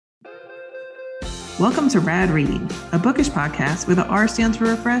Welcome to Rad Reading, a bookish podcast where the R stands for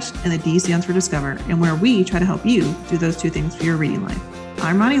refresh and the D stands for discover, and where we try to help you do those two things for your reading life.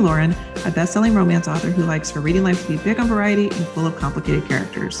 I'm Ronnie Lauren, a best-selling romance author who likes her reading life to be big on variety and full of complicated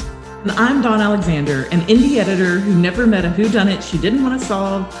characters. And I'm Dawn Alexander, an indie editor who never met a whodunit she didn't want to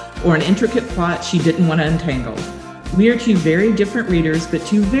solve or an intricate plot she didn't want to untangle. We are two very different readers, but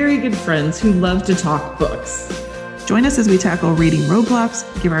two very good friends who love to talk books. Join us as we tackle reading roadblocks,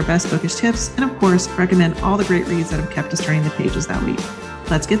 give our best bookish tips, and of course, recommend all the great reads that have kept us turning the pages that week.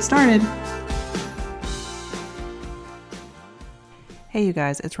 Let's get started. Hey you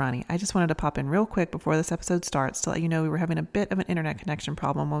guys, it's Ronnie. I just wanted to pop in real quick before this episode starts to let you know we were having a bit of an internet connection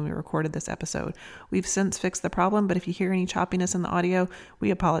problem when we recorded this episode. We've since fixed the problem, but if you hear any choppiness in the audio, we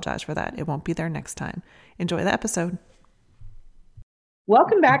apologize for that. It won't be there next time. Enjoy the episode.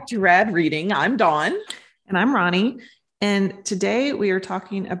 Welcome back to Rad Reading. I'm Dawn. And I'm Ronnie. And today we are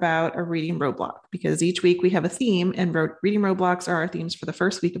talking about a reading roadblock because each week we have a theme and reading roadblocks are our themes for the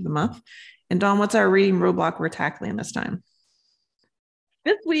first week of the month. And Dawn, what's our reading roadblock we're tackling this time?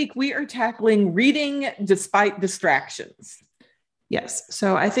 This week we are tackling reading despite distractions. Yes.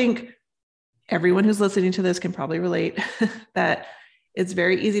 So I think everyone who's listening to this can probably relate that it's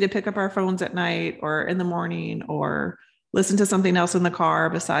very easy to pick up our phones at night or in the morning or listen to something else in the car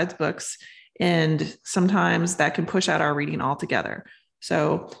besides books. And sometimes that can push out our reading altogether.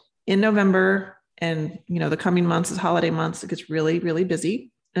 So in November and, the coming months is holiday months, it gets really, really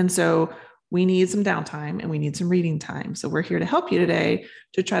busy. And so we need some downtime and we need some reading time. So we're here to help you today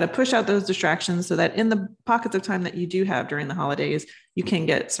to try to push out those distractions so that in the pockets of time that you do have during the holidays, you can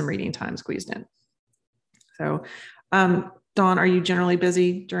get some reading time squeezed in. So, Dawn, are you generally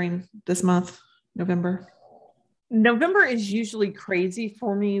busy during this month, November? November is usually crazy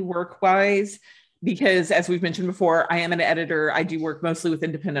for me work-wise because, as we've mentioned before, I am an editor. I do work mostly with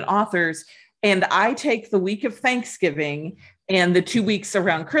independent authors, and I take the week of Thanksgiving and the 2 weeks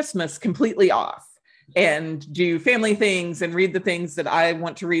around Christmas completely off and do family things and read the things that I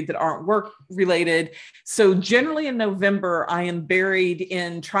want to read that aren't work-related. So generally in November, I am buried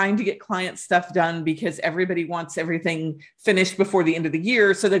in trying to get client stuff done because everybody wants everything finished before the end of the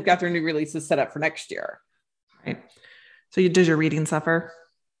year so they've got their new releases set up for next year. Right. So does your reading suffer?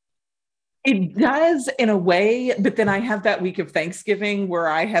 It does in a way, but then I have that week of Thanksgiving where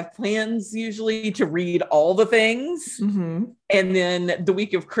I have plans usually to read all the things. Mm-hmm. And then the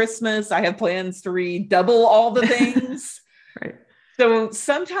week of Christmas, I have plans to read double all the things. Right. So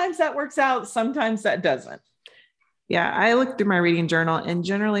sometimes that works out. Sometimes that doesn't. Yeah. I look through my reading journal and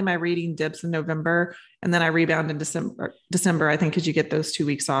generally my reading dips in November and then I rebound in December, I think, because you get those 2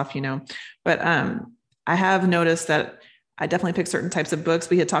 weeks off, but, I have noticed that I definitely pick certain types of books.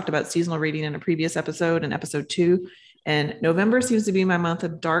 We had talked about seasonal reading in a previous episode, in episode 2, and November seems to be my month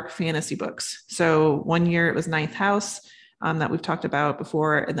of dark fantasy books. So one year it was Ninth House that we've talked about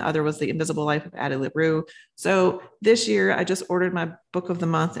before, and the other was The Invisible Life of Addie LaRue. So this year I just ordered my book of the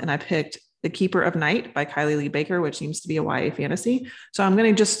month and I picked The Keeper of Night by Kylie Lee Baker, which seems to be a YA fantasy. So I'm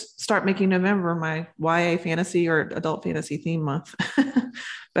going to just start making November my YA fantasy or adult fantasy theme month.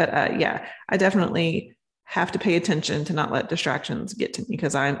 But I definitely have to pay attention to not let distractions get to me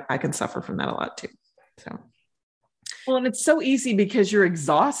because I can suffer from that a lot too. So, well, and it's so easy because you're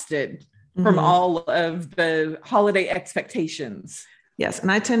exhausted from all of the holiday expectations. Yes.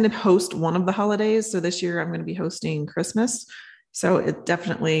 And I tend to host one of the holidays. So this year I'm going to be hosting Christmas. So it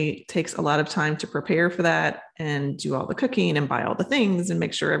definitely takes a lot of time to prepare for that and do all the cooking and buy all the things and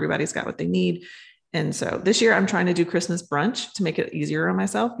make sure everybody's got what they need. And so this year I'm trying to do Christmas brunch to make it easier on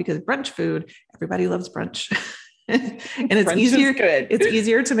myself because brunch food, everybody loves brunch. And it's brunch easier. Good. It's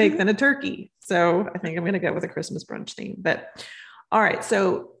easier to make than a turkey. So I think I'm going to go with a Christmas brunch theme, but all right.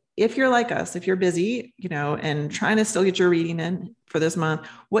 So if you're like us, if you're busy, and trying to still get your reading in for this month,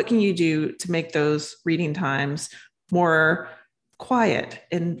 what can you do to make those reading times more quiet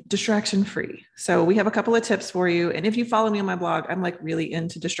and distraction free? So we have a couple of tips for you. And if you follow me on my blog, I'm like really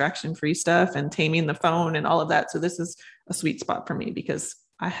into distraction free stuff and taming the phone and all of that. So this is a sweet spot for me because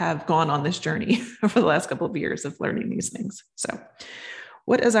I have gone on this journey over the last couple of years of learning these things. So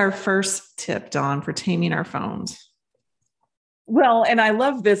what is our first tip, Dawn, for taming our phones? Well, and I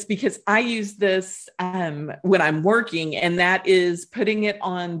love this because I use this when I'm working, and that is putting it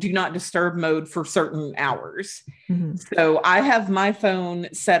on do not disturb mode for certain hours. Mm-hmm. So I have my phone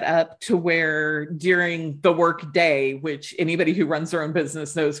set up to where during the work day, which anybody who runs their own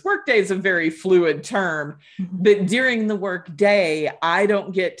business knows work day is a very fluid term, but during the work day, I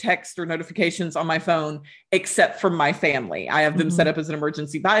don't get text or notifications on my phone except from my family. I have them set up as an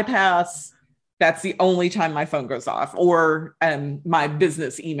emergency bypass. That's the only time my phone goes off or my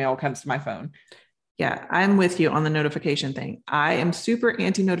business email comes to my phone. Yeah, I'm with you on the notification thing. I am super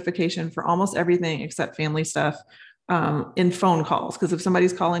anti notification for almost everything except family stuff, in phone calls. Because if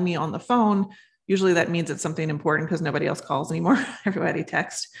somebody's calling me on the phone, usually that means it's something important because nobody else calls anymore. Everybody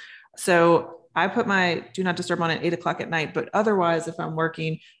texts. So I put my do not disturb on at 8 o'clock at night. But otherwise, if I'm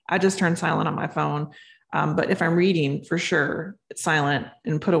working, I just turn silent on my phone. But if I'm reading, for sure, it's silent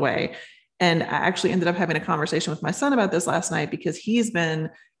and put away. And I actually ended up having a conversation with my son about this last night because he's been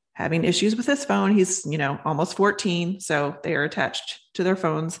having issues with his phone. He's, almost 14. So they are attached to their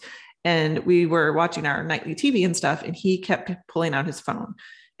phones. And we were watching our nightly TV and stuff, and he kept pulling out his phone.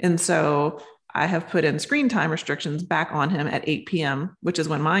 And so I have put in screen time restrictions back on him at 8 p.m., which is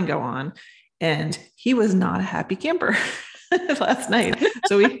when mine go on. And he was not a happy camper last night.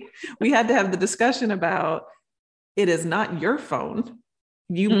 So we had to have the discussion about, it is not your phone.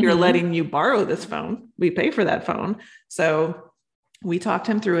 We're letting you borrow this phone. We pay for that phone. So we talked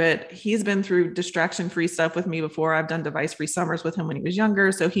him through it. He's been through distraction-free stuff with me before. I've done device-free summers with him when he was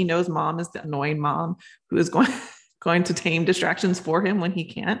younger. So he knows mom is the annoying mom who is going to tame distractions for him when he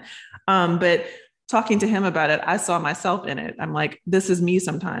can't. But talking to him about it, I saw myself in it. I'm like, this is me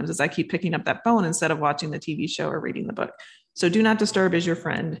sometimes as I keep picking up that phone instead of watching the TV show or reading the book. So do not disturb is your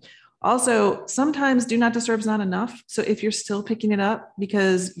friend. Also, sometimes do not disturb is not enough. So if you're still picking it up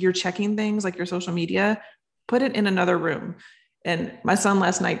because you're checking things like your social media, put it in another room. And my son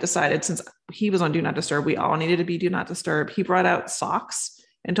last night decided, since he was on do not disturb, we all needed to be do not disturb. He brought out socks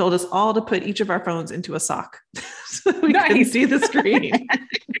and told us all to put each of our phones into a sock so we can see the screen.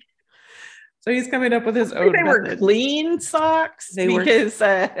 So he's coming up with his own. They were clean socks.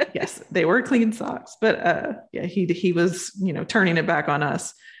 Yes, they were clean socks. But he was turning it back on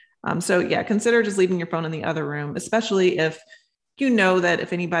us. So yeah, consider just leaving your phone in the other room, especially if that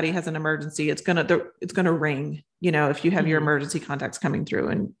if anybody has an emergency, it's gonna ring. If you have your emergency contacts coming through,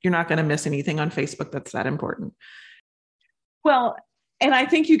 and you're not going to miss anything on Facebook that's that important. Well, and I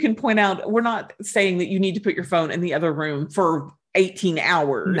think you can point out, we're not saying that you need to put your phone in the other room for 18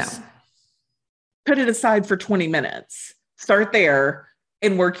 hours. No. Put it aside for 20 minutes. Start there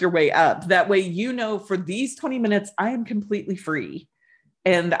and work your way up. That way, for these 20 minutes, I am completely free.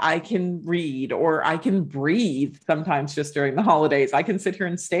 And I can read, or I can breathe sometimes just during the holidays. I can sit here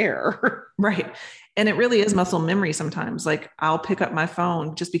and stare. Right. And it really is muscle memory sometimes. Like I'll pick up my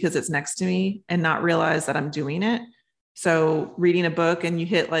phone just because it's next to me and not realize that I'm doing it. So reading a book and you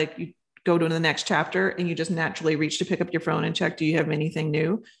go to the next chapter and you just naturally reach to pick up your phone and check, do you have anything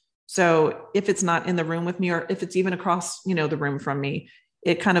new? So if it's not in the room with me, or if it's even across, the room from me,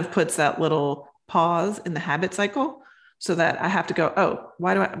 it kind of puts that little pause in the habit cycle. So that I have to go, oh,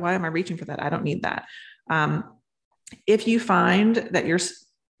 why am I reaching for that? I don't need that. If you find that you're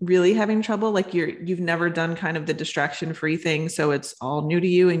really having trouble, like you've never done kind of the distraction-free thing, so it's all new to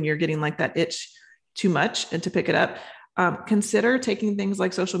you and you're getting like that itch too much and to pick it up, consider taking things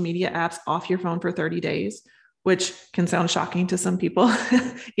like social media apps off your phone for 30 days, which can sound shocking to some people,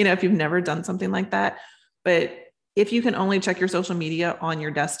 if you've never done something like that. But if you can only check your social media on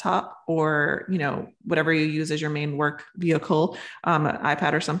your desktop or, whatever you use as your main work vehicle, an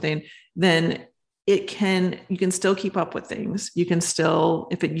iPad or something, then you can still keep up with things. You can still,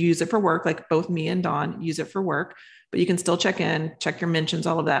 if you use it for work, like both me and Dawn use it for work, but you can still check your mentions,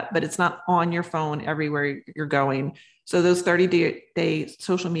 all of that, but it's not on your phone everywhere you're going. So those 30-day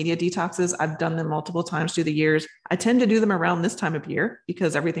social media detoxes, I've done them multiple times through the years. I tend to do them around this time of year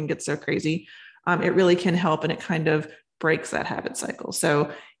because everything gets so crazy. It really can help, and it kind of breaks that habit cycle.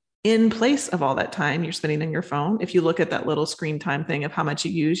 So in place of all that time you're spending on your phone, if you look at that little screen time thing of how much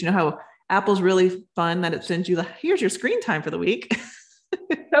you use, how Apple's really fun that it sends you here's your screen time for the week.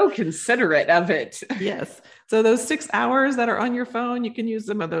 So considerate of it. Yes. So those 6 hours that are on your phone, you can use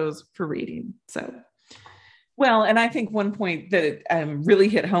some of those for reading. So. Well, and I think one point that really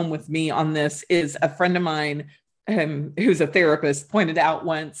hit home with me on this is a friend of mine who's a therapist pointed out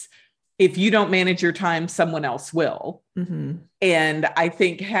once, if you don't manage your time, someone else will. Mm-hmm. And I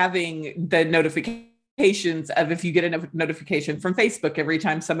think having the notifications of, if you get a notification from Facebook every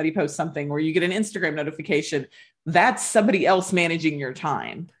time somebody posts something, or you get an Instagram notification, that's somebody else managing your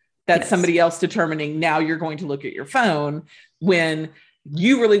time. That's somebody else determining now you're going to look at your phone when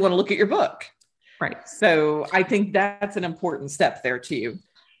you really want to look at your book. Right. So I think that's an important step there too.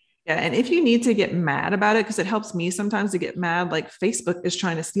 Yeah. And if you need to get mad about it, because it helps me sometimes to get mad, like Facebook is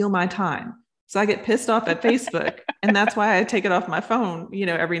trying to steal my time. So I get pissed off at Facebook. And that's why I take it off my phone,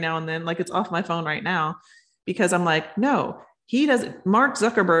 every now and then, like it's off my phone right now, because I'm like, no, Mark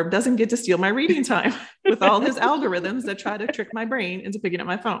Zuckerberg doesn't get to steal my reading time with all his algorithms that try to trick my brain into picking up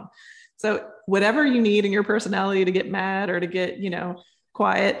my phone. So whatever you need in your personality to get mad or to get,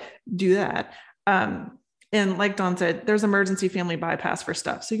 quiet, do that. Um, and like Dawn said, there's emergency family bypass for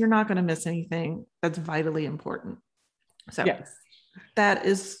stuff. So you're not going to miss anything that's vitally important. So yes. That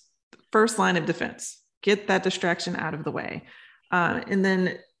is first line of defense. Get that distraction out of the way. And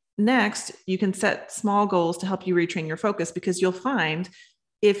then next, you can set small goals to help you retrain your focus, because you'll find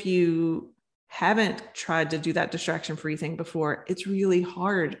if you haven't tried to do that distraction free thing before, it's really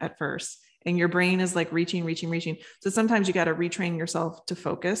hard at first. And your brain is like reaching. So sometimes you got to retrain yourself to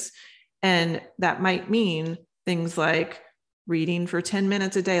focus. And that might mean things like reading for 10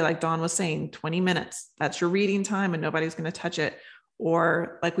 minutes a day, like Dawn was saying, 20 minutes. That's your reading time and nobody's going to touch it.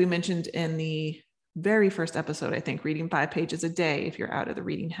 Or like we mentioned in the very first episode, I think, reading 5 pages a day if you're out of the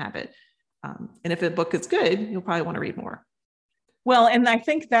reading habit. And if a book is good, you'll probably want to read more. Well, and I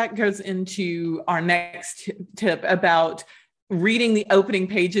think that goes into our next tip about reading the opening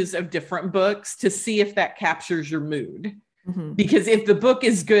pages of different books to see if that captures your mood. Mm-hmm. Because if the book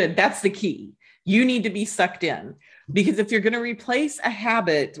is good, that's the key. You need to be sucked in. Because if you're going to replace a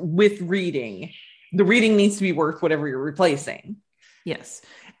habit with reading, the reading needs to be worth whatever you're replacing. Yes.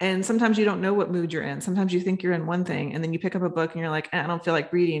 And sometimes you don't know what mood you're in. Sometimes you think you're in one thing and then you pick up a book and you're like, I don't feel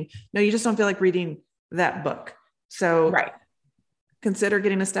like reading. No, you just don't feel like reading that book. So right. Consider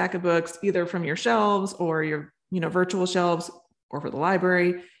getting a stack of books either from your shelves or your, virtual shelves or for the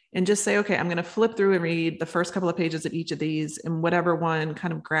library, and just say, okay, I'm going to flip through and read the first couple of pages of each of these, and whatever one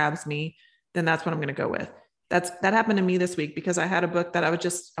kind of grabs me, then that's what I'm going to go with. That happened to me this week because I had a book that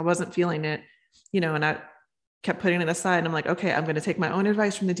I wasn't feeling it, and I kept putting it aside, and I'm like, okay, I'm going to take my own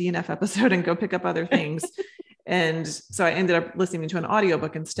advice from the DNF episode and go pick up other things. And so I ended up listening to an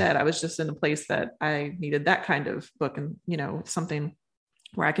audiobook instead. I was just in a place that I needed that kind of book, and, something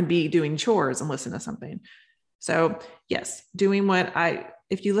where I can be doing chores and listen to something. So yes,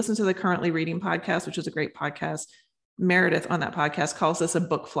 if you listen to the Currently Reading podcast, which is a great podcast, Meredith on that podcast calls this a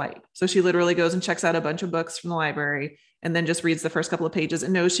book flight. So she literally goes and checks out a bunch of books from the library and then just reads the first couple of pages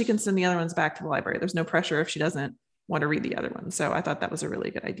and knows she can send the other ones back to the library. There's no pressure if she doesn't want to read the other ones. So I thought that was a really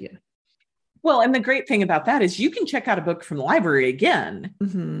good idea. Well, and the great thing about that is you can check out a book from the library again.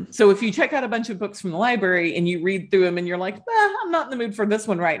 Mm-hmm. So if you check out a bunch of books from the library and you read through them and you're like, I'm not in the mood for this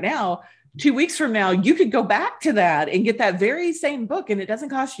one right now, 2 weeks from now, you could go back to that and get that very same book and it doesn't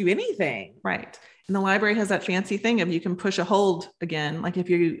cost you anything. Right. And the library has that fancy thing of you can push a hold again. Like if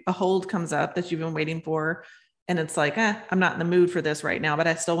a hold comes up that you've been waiting for and it's like, I'm not in the mood for this right now, but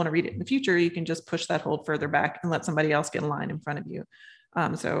I still want to read it in the future. You can just push that hold further back and let somebody else get in line in front of you.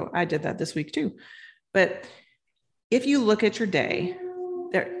 So I did that this week too. But if you look at your day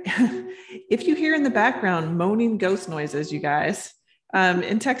there, if you hear in the background moaning ghost noises, you guys,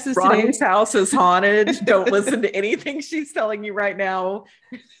 in Texas Ronnie's house is haunted. Don't listen to anything she's telling you right now.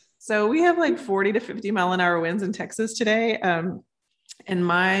 So we have like 40 to 50 mile an hour winds in Texas today. And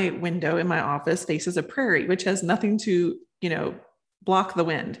my window in my office faces a prairie, which has nothing to, block the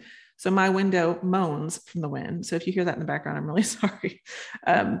wind. So my window moans from the wind. So if you hear that in the background, I'm really sorry.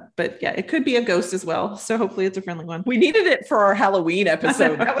 But yeah, it could be a ghost as well. So hopefully it's a friendly one. We needed it for our Halloween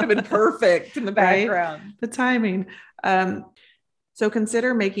episode. That would have been perfect in the background. Right? The timing. So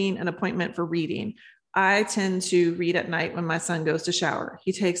consider making an appointment for reading. I tend to read at night when my son goes to shower.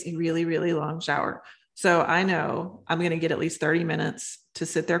 He takes a really, really long shower. So I know I'm going to get at least 30 minutes to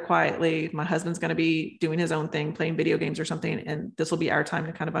sit there quietly. My husband's going to be doing his own thing, playing video games or something. And this will be our time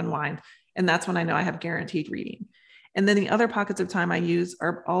to kind of unwind. And that's when I know I have guaranteed reading. And then the other pockets of time I use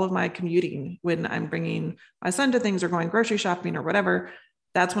are all of my commuting when I'm bringing my son to things or going grocery shopping or whatever.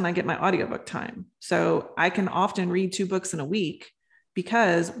 That's when I get my audiobook time. So I can often read 2 books in a week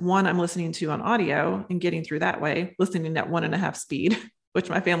because one I'm listening to on audio and getting through that way, listening at 1.5 speed, which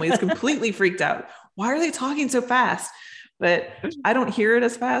my family is completely freaked out. Why are they talking so fast? But I don't hear it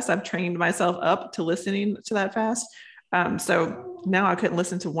as fast. I've trained myself up to listening to that fast. So now I couldn't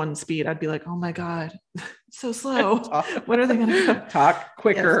listen to 1 speed. I'd be like, oh my God, so slow. What are they going to talk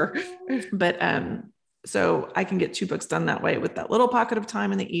quicker? Yes. But so I can get 2 books done that way with that little pocket of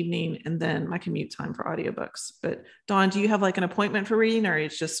time in the evening and then my commute time for audiobooks. But Dawn, do you have like an appointment for reading or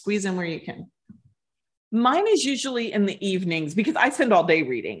it's just squeeze in where you can? Mine is usually in the evenings because I spend all day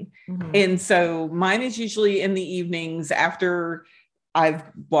reading. Mm-hmm. And so mine is usually in the evenings after I've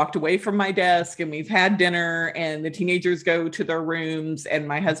walked away from my desk and we've had dinner and the teenagers go to their rooms and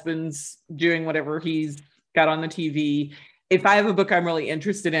my husband's doing whatever he's got on the TV. If I have a book I'm really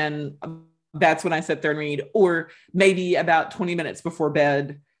interested in, that's when I sit there and read, or maybe about 20 minutes before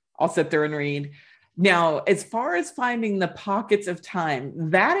bed, I'll sit there and read. Now, as far as finding the pockets of time,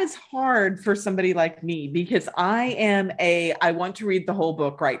 that is hard for somebody like me because I want to read the whole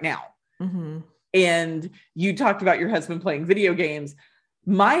book right now. Mm-hmm. And you talked about your husband playing video games.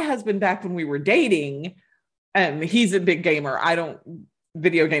 My husband, back when we were dating, he's a big gamer.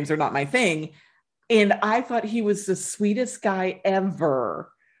 Video games are not my thing. And I thought he was the sweetest guy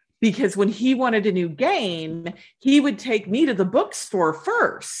ever, because when he wanted a new game, he would take me to the bookstore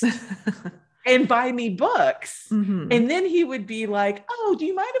first and buy me books. Mm-hmm. And then he would be like, oh, do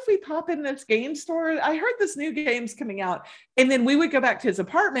you mind if we pop in this game store? I heard this new game's coming out. And then we would go back to his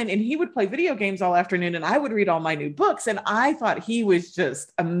apartment and he would play video games all afternoon and I would read all my new books. And I thought he was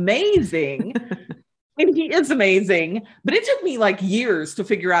just amazing. And he is amazing. But it took me like years to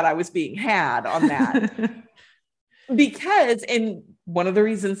figure out I was being had on that. Because, and one of the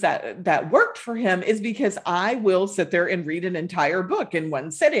reasons that worked for him is because I will sit there and read an entire book in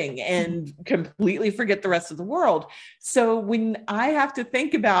one sitting and completely forget the rest of the world. So when I have to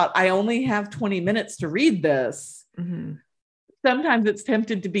think about, I only have 20 minutes to read this, mm-hmm. sometimes it's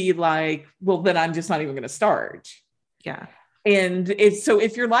tempted to be like, well, then I'm just not even going to start. Yeah. And so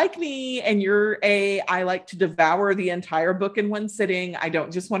if you're like me and I like to devour the entire book in one sitting, I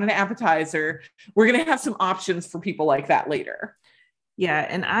don't just want an appetizer, we're going to have some options for people like that later. Yeah.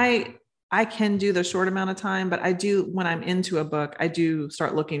 And I can do the short amount of time, but I do, when I'm into a book, I do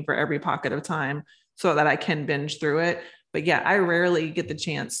start looking for every pocket of time so that I can binge through it. But yeah, I rarely get the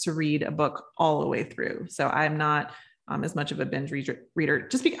chance to read a book all the way through. So I'm not as much of a binge reader,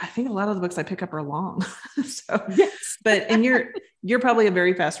 just because I think a lot of the books I pick up are long. So, yes. And you're probably a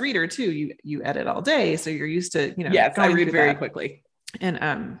very fast reader too. You edit all day. So you're used to, yes, I read very quickly. And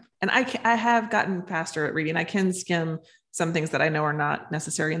I have gotten faster at reading. I can skim some things that I know are not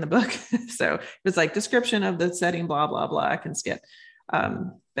necessary in the book. So if it's like description of the setting, blah, blah, blah, I can skip.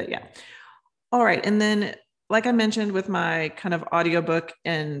 But yeah. All right. And then, like I mentioned with my kind of audiobook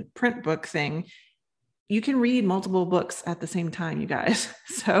and print book thing, you can read multiple books at the same time, you guys.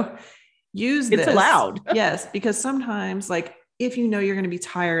 So use this. It's allowed. Yes, because sometimes, like, if you know you're going to be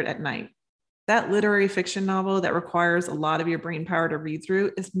tired at night, that literary fiction novel that requires a lot of your brain power to read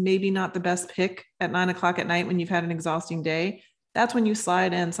through is maybe not the best pick at 9:00 at night when you've had an exhausting day. That's when you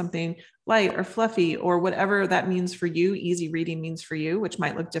slide in something light or fluffy or whatever that means for you. Easy reading means for you, which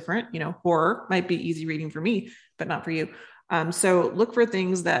might look different. Horror might be easy reading for me, but not for you. So look for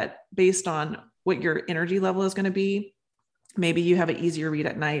things that, based on what your energy level is going to be, maybe you have an easier read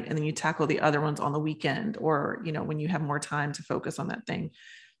at night and then you tackle the other ones on the weekend, or, when you have more time to focus on that thing.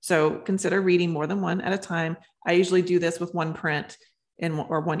 So consider reading more than one at a time. I usually do this with one print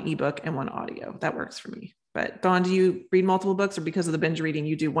or one ebook and one audio. That works for me. But Dawn, do you read multiple books, or because of the binge reading,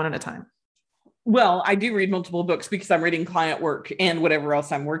 you do one at a time? Well, I do read multiple books because I'm reading client work and whatever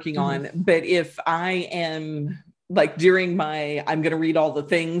else I'm working on. But if I am like during I'm going to read all the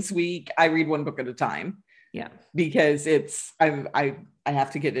things week, I read one book at a time. Yeah. Because I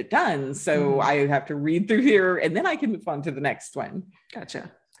have to get it done. So I have to read through here and then I can move on to the next one.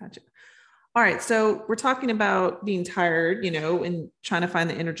 Gotcha. All right. So we're talking about being tired, and trying to find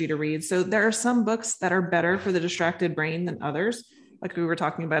the energy to read. So there are some books that are better for the distracted brain than others. Like we were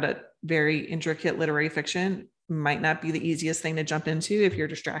talking about, a very intricate literary fiction might not be the easiest thing to jump into if you're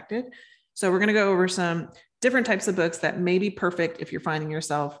distracted. So we're going to go over some different types of books that may be perfect if you're finding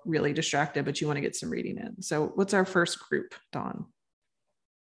yourself really distracted, but you want to get some reading in. So what's our first group, Dawn?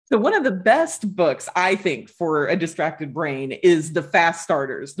 So one of the best books, I think, for a distracted brain is the fast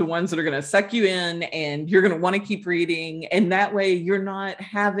starters, the ones that are going to suck you in and you're going to want to keep reading. And that way you're not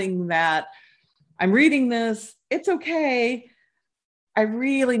having that, I'm reading this, it's okay, I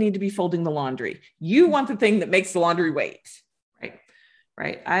really need to be folding the laundry. You want the thing that makes the laundry wait.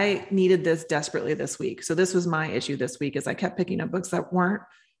 Right. I needed this desperately this week. So this was my issue this week, is I kept picking up books that weren't,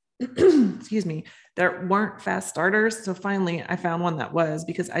 excuse me, that weren't fast starters. So finally I found one that was,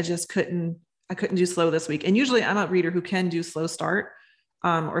 because I couldn't do slow this week. And usually I'm a reader who can do slow start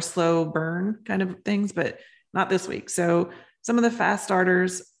or slow burn kind of things, but not this week. So some of the fast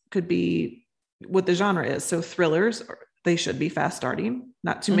starters could be what the genre is. So thrillers, they should be fast starting.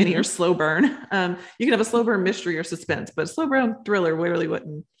 Not too many are slow burn. You can have a slow burn mystery or suspense, but slow burn thriller really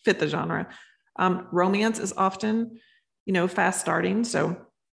wouldn't fit the genre. Romance is often, fast starting. So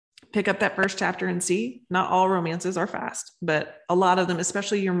pick up that first chapter and see. Not all romances are fast, but a lot of them,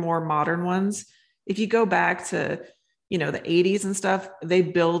 especially your more modern ones, if you go back to, the 80s and stuff, they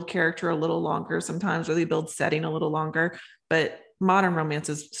build character a little longer sometimes, or they build setting a little longer, but modern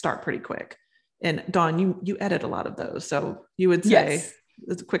romances start pretty quick. And Dawn, you edit a lot of those. So you would say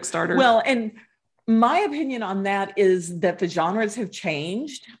it's a quick starter. Well, and my opinion on that is that the genres have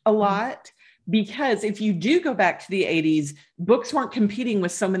changed a lot, because if you do go back to the 80s, books weren't competing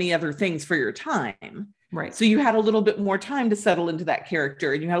with so many other things for your time. Right. So you had a little bit more time to settle into that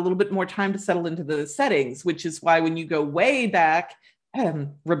character, and you had a little bit more time to settle into the settings, which is why when you go way back,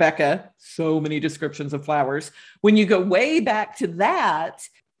 Rebecca, so many descriptions of flowers. When you go way back to that,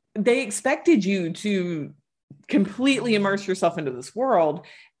 they expected you to completely immerse yourself into this world.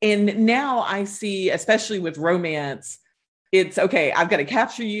 And now I see, especially with romance, it's okay, I've got to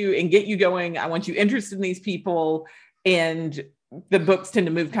capture you and get you going. I want you interested in these people. And the books tend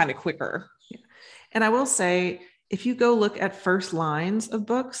to move kind of quicker. And I will say, if you go look at first lines of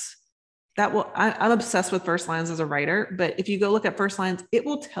books, I'm obsessed with first lines as a writer, but if you go look at first lines, it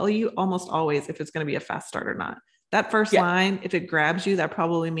will tell you almost always if it's going to be a fast start or not. That first line, if it grabs you, that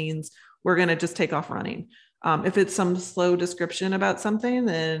probably means we're going to just take off running. If it's some slow description about something,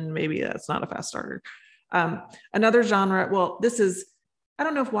 then maybe that's not a fast starter. Another genre, I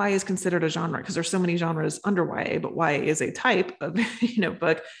don't know if YA is considered a genre because there's so many genres under YA, but YA is a type of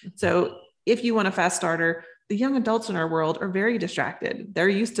book. So if you want a fast starter, the young adults in our world are very distracted. They're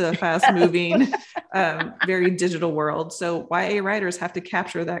used to a fast moving, very digital world. So YA writers have to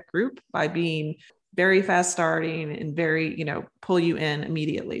capture that group by being very fast starting and very, pull you in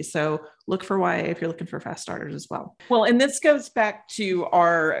immediately. So look for YA if you're looking for fast starters as well. Well, and this goes back to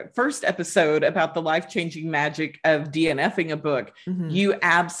our first episode about the life-changing magic of DNFing a book. Mm-hmm. You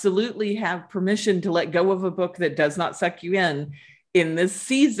absolutely have permission to let go of a book that does not suck you in. In this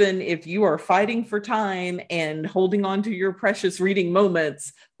season, if you are fighting for time and holding on to your precious reading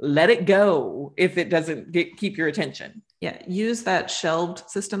moments, let it go if it doesn't keep your attention. Yeah, use that shelved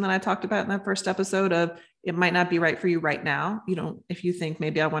system that I talked about in that first episode of it might not be right for you right now. If you think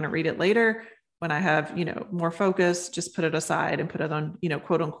maybe I want to read it later when I have, more focus, just put it aside and put it on,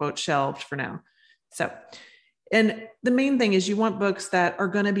 quote unquote shelved for now. So, and the main thing is you want books that are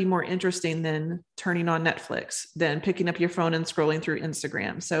going to be more interesting than turning on Netflix, than picking up your phone and scrolling through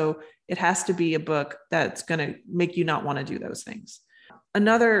Instagram. So it has to be a book that's going to make you not want to do those things.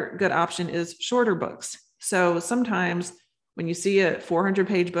 Another good option is shorter books. So sometimes when you see a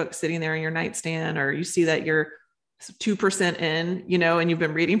 400-page book sitting there in your nightstand, or you see that you're 2% in, and you've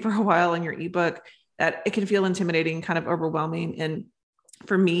been reading for a while in your ebook, that it can feel intimidating, kind of overwhelming. And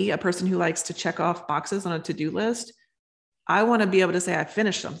for me, a person who likes to check off boxes on a to-do list, I want to be able to say I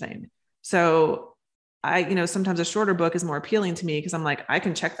finished something. So sometimes a shorter book is more appealing to me because I'm like, I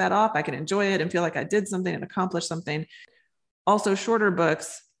can check that off. I can enjoy it and feel like I did something and accomplished something. Also, shorter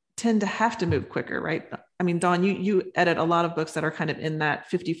books tend to have to move quicker, right? I mean, Dawn, you edit a lot of books that are kind of in that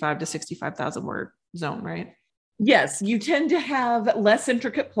 55 to 65,000 word zone, right? Yes, you tend to have less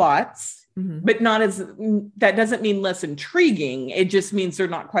intricate plots. Mm-hmm. But that doesn't mean less intriguing. It just means they're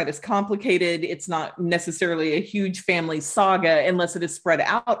not quite as complicated. It's not necessarily a huge family saga unless it is spread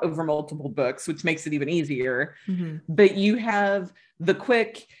out over multiple books, which makes it even easier. Mm-hmm. But you have the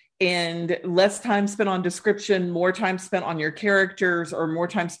quick and less time spent on description, more time spent on your characters, or more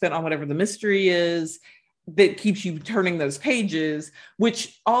time spent on whatever the mystery is that keeps you turning those pages,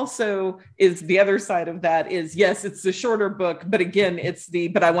 which also is the other side of that is, yes, it's the shorter book, but again,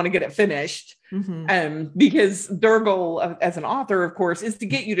 but I want to get it finished. Mm-hmm. Because their goal as an author, of course, is to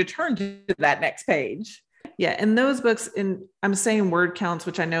get you to turn to that next page. Yeah. And those books, I'm saying word counts,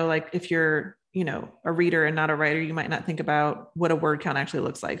 which I know, like if you're, a reader and not a writer, you might not think about what a word count actually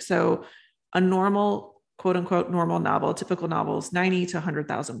looks like. So a normal, quote unquote, normal novel, typical novels, 90 to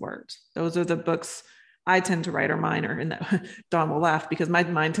 100,000 words. Those are the books I tend to write, or mine are in that. Dawn will laugh because my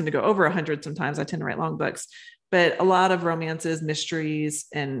mind tend to go over 100 sometimes. I tend to write long books, but a lot of romances, mysteries,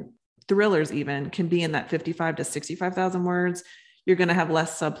 and thrillers even can be in that 55 to 65,000 words. You're going to have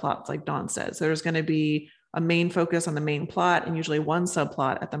less subplots, like Dawn said. So there's going to be a main focus on the main plot and usually one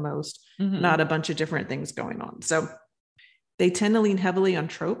subplot at the most, mm-hmm. not a bunch of different things going on. So they tend to lean heavily on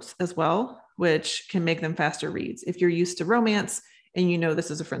tropes as well, which can make them faster reads. If you're used to romance, and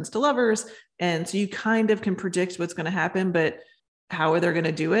this is a friends to lovers. And so you kind of can predict what's going to happen, but how are they going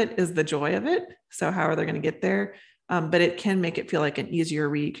to do it is the joy of it. So how are they going to get there? But it can make it feel like an easier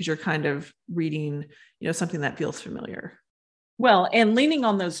read because you're kind of reading, something that feels familiar. Well, and leaning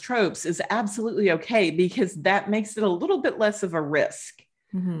on those tropes is absolutely okay because that makes it a little bit less of a risk.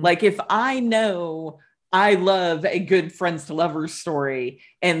 Mm-hmm. Like if I know I love a good friends to lovers story,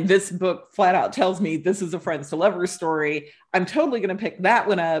 and this book flat out tells me this is a friends to lovers story, I'm totally going to pick that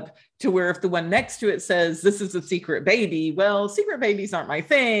one up, to where if the one next to it says this is a secret baby, well, secret babies aren't my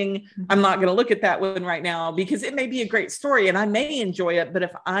thing. Mm-hmm. I'm not going to look at that one right now because it may be a great story and I may enjoy it. But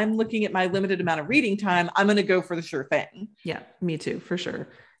if I'm looking at my limited amount of reading time, I'm going to go for the sure thing. Yeah, me too, for sure.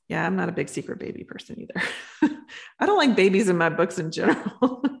 Yeah, I'm not a big secret baby person either. I don't like babies in my books in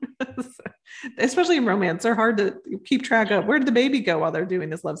general. Especially in romance, they're hard to keep track of. Where did the baby go while they're doing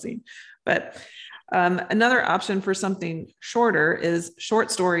this love scene? But another option for something shorter is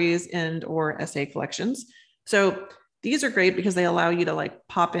short stories and or essay collections. So These are great because they allow you to like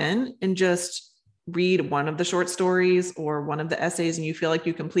pop in and just read one of the short stories or one of the essays, and you feel like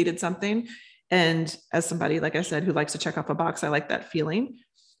you completed something. And as somebody, like I said, who likes to check off a box, I like that feeling.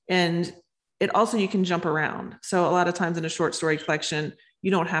 And it also, you can jump around. So a lot of times in a short story collection,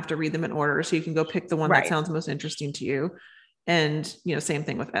 you don't have to read them in order. So you can go pick the one that sounds most interesting to you. And, you know, same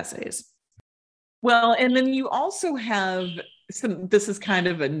thing with essays. Well, and then you also have this is kind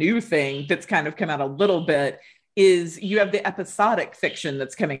of a new thing that's kind of come out a little bit, is you have the episodic fiction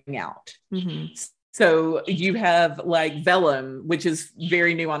that's coming out. Mm-hmm. So you have like Vellum, which is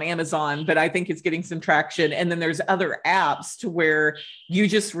very new on Amazon, but I think it's getting some traction. And then there's other apps to where you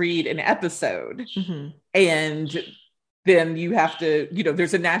just read an episode mm-hmm. and then you have to, you know,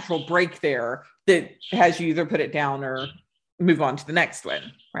 there's a natural break there that has you either put it down or move on to the next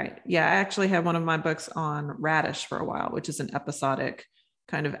one. Right. Yeah. I actually had one of my books on Radish for a while, which is an episodic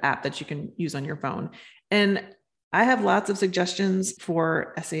kind of app that you can use on your phone. And I have lots of suggestions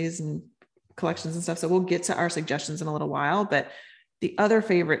for essays and collections and stuff. So we'll get to our suggestions in a little while, but the other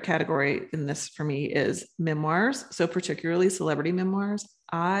favorite category in this for me is memoirs. So particularly celebrity memoirs.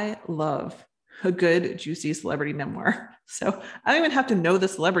 I love a good, juicy celebrity memoir. So I don't even have to know the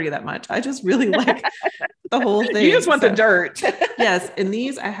celebrity that much. I just really like the whole thing. You just want the dirt. Yes. And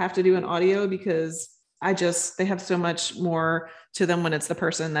these I have to do an audio because they have so much more to them when it's the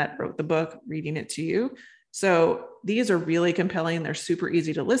person that wrote the book reading it to you. So these are really compelling. They're super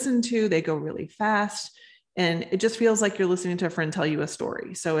easy to listen to. They go really fast. And it just feels like you're listening to a friend tell you a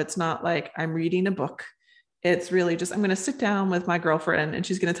story. So it's not like I'm reading a book. It's really just, I'm going to sit down with my girlfriend and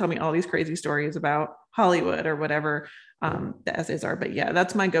she's going to tell me all these crazy stories about Hollywood or whatever the essays are. But yeah,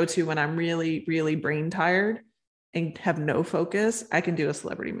 that's my go-to when I'm really, really brain tired and have no focus. I can do a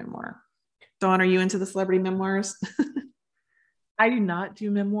celebrity memoir. Dawn, are you into the celebrity memoirs? I do not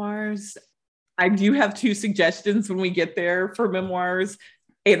do memoirs. I do have 2 suggestions when we get there for memoirs.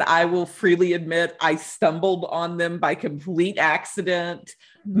 And I will freely admit I stumbled on them by complete accident.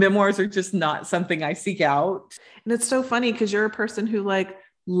 Memoirs are just not something I seek out. And it's so funny because you're a person who like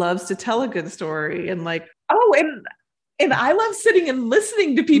loves to tell a good story and like, and I love sitting and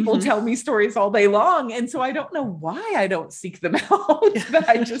listening to people mm-hmm. tell me stories all day long. And so I don't know why I don't seek them out, but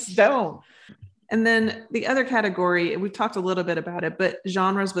I just don't. And then the other category, we've talked a little bit about it, but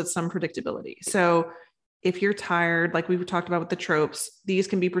genres with some predictability. So if you're tired, like we've talked about with the tropes, these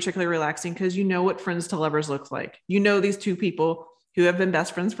can be particularly relaxing because you know what friends to lovers looks like. You know, these 2 people who have been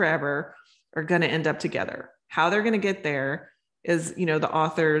best friends forever are going to end up together. How they're going to get there is, you know, the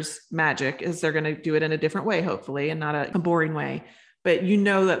author's magic is they're going to do it in a different way, hopefully, and not a boring way. But you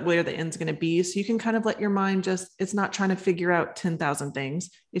know that where the end's going to be. So you can kind of let your mind it's not trying to figure out 10,000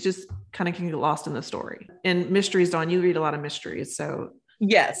 things. It's just kind of can get lost in the story. And mysteries, Dawn, you read a lot of mysteries. So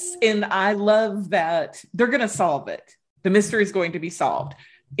yes. And I love that they're going to solve it. The mystery is going to be solved.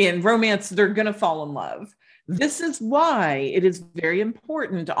 In romance, they're going to fall in love. This is why it is very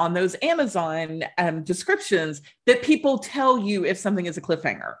important on those Amazon descriptions that people tell you if something is a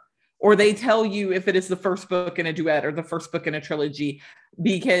cliffhanger, or they tell you if it is the first book in a duet or the first book in a trilogy,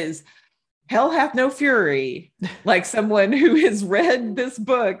 because hell hath no fury like someone who has read this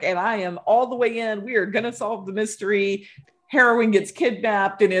book and I am all the way in. We are going to solve the mystery. Heroine gets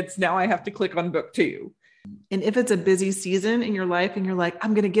kidnapped and it's now I have to click on book 2. And if it's a busy season in your life and you're like,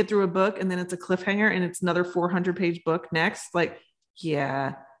 I'm going to get through a book and then it's a cliffhanger and it's another 400-page book next, like,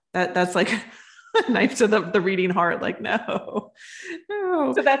 yeah, that's like a knife to the reading heart. Like, no.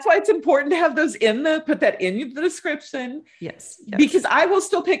 So that's why it's important to have those put that in the description. Yes. Because I will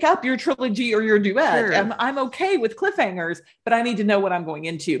still pick up your trilogy or your duet. Sure. I'm okay with cliffhangers, but I need to know what I'm going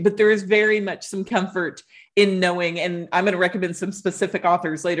into. But there is very much some comfort in knowing, and I'm going to recommend some specific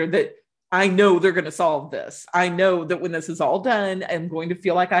authors later, that I know they're going to solve this. I know that when this is all done, I'm going to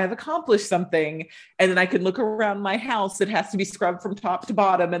feel like I have accomplished something. And then I can look around my house that has to be scrubbed from top to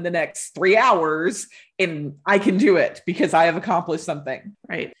bottom in the next 3 hours. And I can do it because I have accomplished something.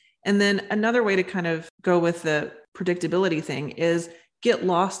 Right. And then another way to kind of go with the predictability thing is get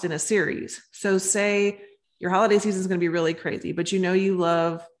lost in a series. So say your holiday season is going to be really crazy, but you know you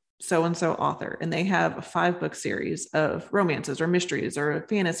love so-and-so author and they have a 5-book series of romances or mysteries or a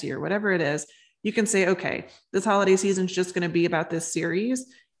fantasy or whatever it is. You can say, okay, this holiday season is just going to be about this series.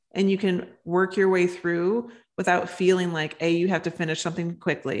 And you can work your way through without feeling like, you have to finish something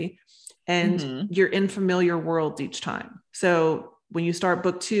quickly. And you're in familiar worlds each time. So when you start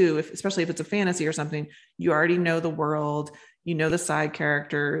book 2, especially if it's a fantasy or something, you already know the world, you know, the side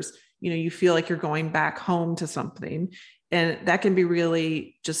characters, you know, you feel like you're going back home to something. And that can be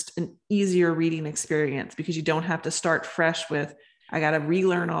really just an easier reading experience because you don't have to start fresh with, I got to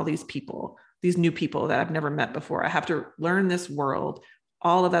relearn all these people. these new people that I've never met before. I have to learn this world.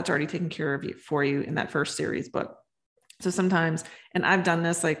 All of that's already taken care of for you in that first series book. So sometimes, and I've done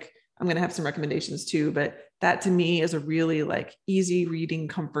this, like I'm going to have some recommendations too, but that to me is a really like easy reading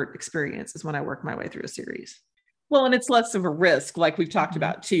comfort experience is when I work my way through a series. Well, and it's less of a risk, like we've talked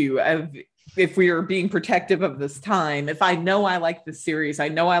about too, of if we are being protective of this time. If I know I like the series, I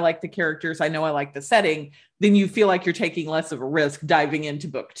know I like the characters, I know I like the setting, then you feel like you're taking less of a risk diving into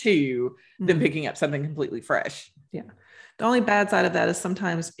book 2 than picking up something completely fresh. Yeah. The only bad side of that is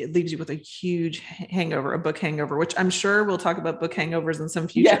sometimes it leaves you with a huge hangover, a book hangover, which I'm sure we'll talk about book hangovers in some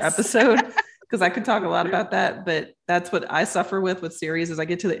future episode, because I could talk a lot about that. But that's what I suffer with series is I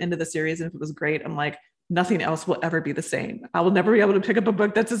get to the end of the series. And if it was great, I'm like, nothing else will ever be the same. I will never be able to pick up a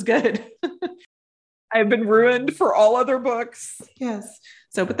book that's as good. I've been ruined for all other books. Yes.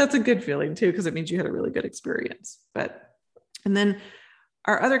 So, but that's a good feeling too, because it means you had a really good experience. And then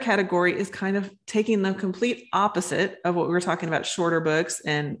our other category is kind of taking the complete opposite of what we were talking about, shorter books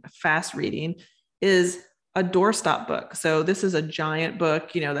and fast reading, is a doorstop book. So this is a giant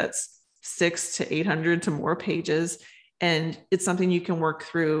book, that's 600 to 800 to more pages. And it's something you can work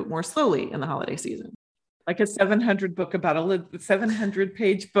through more slowly in the holiday season. Like a 700 page book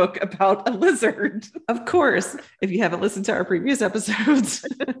about a lizard. Of course, if you haven't listened to our previous episodes,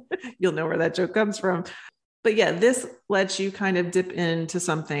 you'll know where that joke comes from. But yeah, this lets you kind of dip into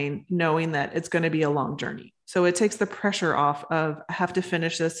something knowing that it's going to be a long journey. So it takes the pressure off of, I have to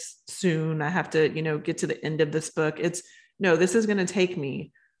finish this soon. I have to, get to the end of this book. This is going to take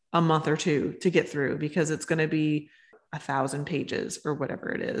me a month or two to get through because it's going to be 1,000 pages or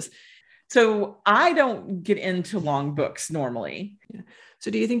whatever it is. So I don't get into long books normally. Yeah.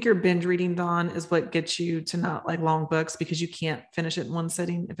 So do you think your binge reading, Dawn, is what gets you to not like long books because you can't finish it in one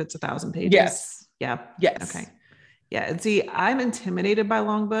sitting if it's 1,000 pages? Yes. Yeah. Yes. Okay. Yeah. And see, I'm intimidated by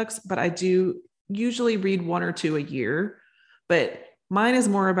long books, but I do usually read 1 or 2 a year. But mine is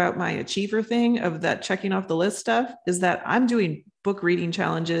more about my achiever thing of that checking off the list stuff, is that I'm doing book reading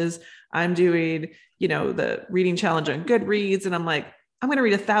challenges. I'm doing, the reading challenge on Goodreads. And I'm like, I'm going to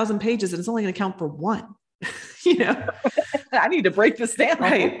read 1,000 pages and it's only going to count for 1, I need to break this down.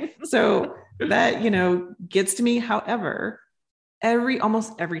 Right. So that, gets to me. However,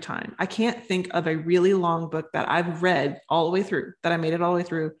 almost every time I can't think of a really long book that I've read all the way through, that I made it all the way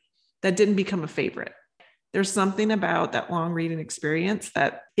through, that didn't become a favorite. There's something about that long reading experience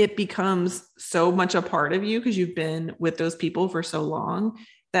that it becomes so much a part of you because you've been with those people for so long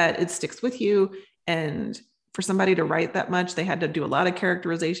that it sticks with you. And for somebody to write that much, they had to do a lot of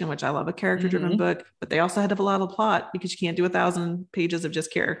characterization, which I love a character-driven book, but they also had to have a lot of plot because you can't do 1,000 pages of just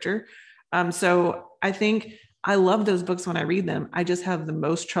character. So I think I love those books when I read them. I just have the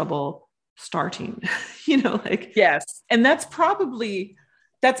most trouble starting, Yes. And that's probably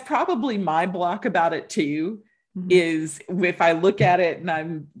my block about it too, is if I look at it and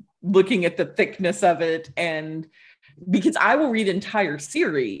I'm looking at the thickness of it, and because I will read entire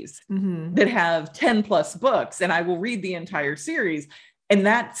series that have 10 plus books, and I will read the entire series. And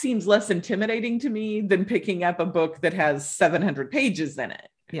that seems less intimidating to me than picking up a book that has 700 pages in it.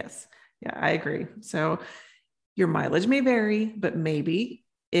 Yes. Yeah, I agree. So your mileage may vary, but maybe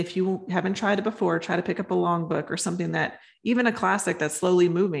if you haven't tried it before, try to pick up a long book or something that, even a classic that's slowly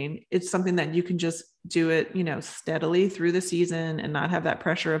moving. It's something that you can just do it, steadily through the season and not have that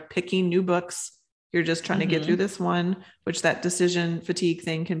pressure of picking new books. You're just trying to get through this one, which that decision fatigue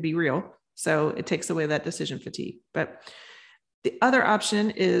thing can be real. So it takes away that decision fatigue. But the other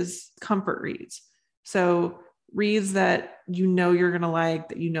option is comfort reads. So reads that you're going to like,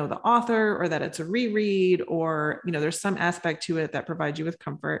 that the author, or that it's a reread, or there's some aspect to it that provides you with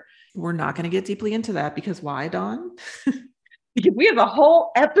comfort. We're not going to get deeply into that because why, Dawn? Because we have a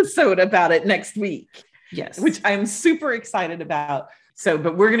whole episode about it next week. Yes. Which I'm super excited about. So,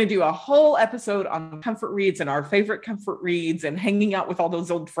 but we're going to do a whole episode on comfort reads and our favorite comfort reads and hanging out with all those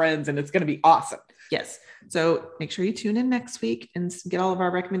old friends. And it's going to be awesome. Yes. So make sure you tune in next week and get all of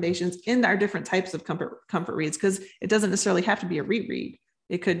our recommendations in our different types of comfort reads, because it doesn't necessarily have to be a reread.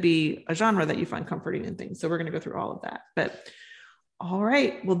 It could be a genre that you find comforting in things. So we're going to go through all of that. But all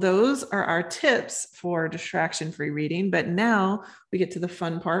right. Well, those are our tips for distraction-free reading. But now we get to the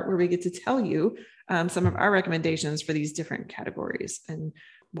fun part where we get to tell you some of our recommendations for these different categories. And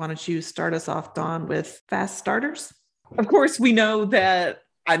why don't you start us off, Dawn, with fast starters? Of course, we know that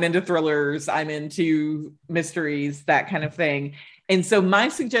I'm into thrillers, I'm into mysteries, that kind of thing. And so my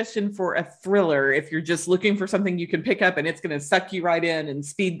suggestion for a thriller, if you're just looking for something you can pick up and it's going to suck you right in and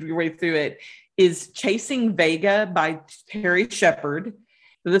speed your way through it, is Chasing Vega by Terry Shepard.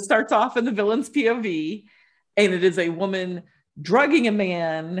 This starts off in the villain's POV, and it is a woman drugging a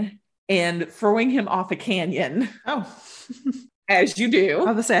man and throwing him off a canyon. Oh, as you do.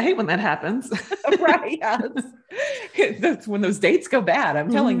 I was say, I hate when that happens. Right. Yes. That's when those dates go bad.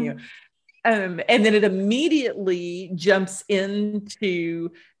 I'm telling you. And then it immediately jumps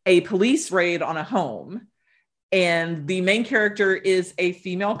into a police raid on a home. And the main character is a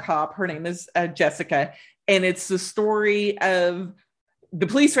female cop. Her name is Jessica. And it's the story of the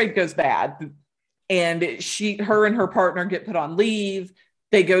police raid goes bad. And her and her partner get put on leave.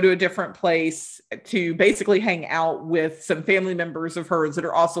 They go to a different place to basically hang out with some family members of hers that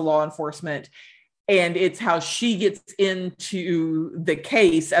are also law enforcement. And it's how she gets into the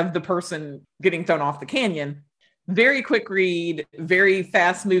case of the person getting thrown off the canyon. Very quick read, very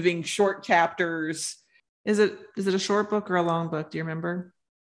fast moving, short chapters. Is it a short book or a long book? Do you remember?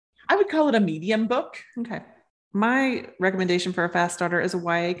 I would call it a medium book. Okay. My recommendation for a fast starter is a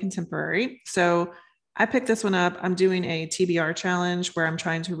YA contemporary. So I picked this one up. I'm doing a TBR challenge where I'm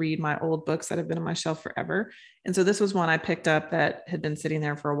trying to read my old books that have been on my shelf forever. And so this was one I picked up that had been sitting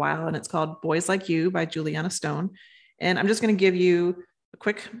there for a while, and it's called Boys Like You by Juliana Stone. And I'm just going to give you a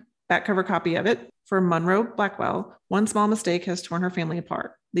quick back cover copy of it. For Monroe Blackwell, one small mistake has torn her family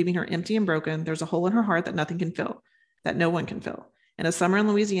apart, leaving her empty and broken. There's a hole in her heart that nothing can fill, that no one can fill. And a summer in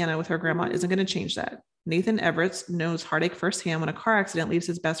Louisiana with her grandma isn't going to change that. Nathan Everett knows heartache firsthand when a car accident leaves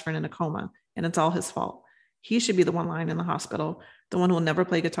his best friend in a coma, and it's all his fault. He should be the one lying in the hospital, the one who will never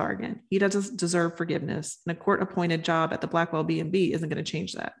play guitar again. He doesn't deserve forgiveness, and a court-appointed job at the Blackwell B&B isn't going to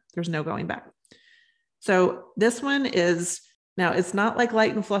change that. There's no going back. So this one is, now it's not like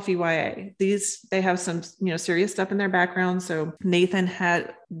light and fluffy YA. They have some, serious stuff in their background. So Nathan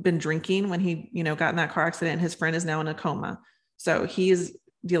had been drinking when he, got in that car accident. His friend is now in a coma. So he's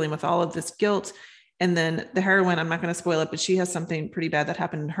dealing with all of this guilt. And then the heroine, I'm not going to spoil it, but she has something pretty bad that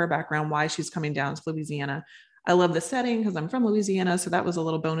happened in her background, why she's coming down to Louisiana. I love the setting because I'm from Louisiana. So that was a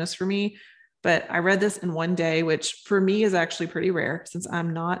little bonus for me. But I read this in one day, which for me is actually pretty rare since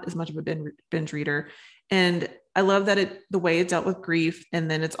I'm not as much of a binge reader. And I love that the way it dealt with grief. And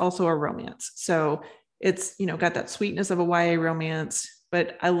then it's also a romance. So it's, got that sweetness of a YA romance,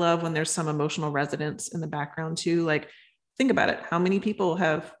 but I love when there's some emotional resonance in the background too. Like, think about it. How many people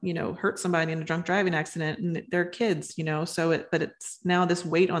have, hurt somebody in a drunk driving accident and they're kids, but it's now this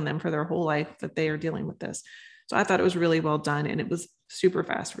weight on them for their whole life that they are dealing with this. So I thought it was really well done and it was super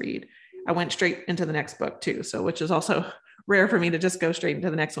fast read. I went straight into the next book too. So, which is also rare for me to just go straight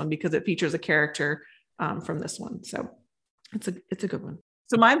into the next one because it features a character from this one. So it's a good one.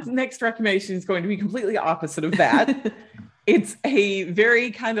 So my next recommendation is going to be completely opposite of that. It's a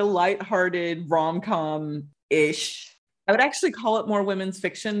very kind of lighthearted rom-com-ish. I would actually call it more women's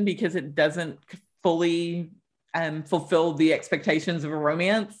fiction because it doesn't fully fulfill the expectations of a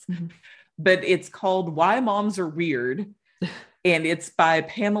romance. Mm-hmm. But it's called Why Moms Are Weird. And it's by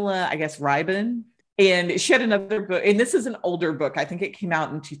Pamela, I guess, Ribon. And she had another book, and this is an older book. I think it came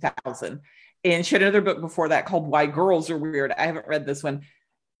out in 2000. And she had another book before that called Why Girls Are Weird. I haven't read this one.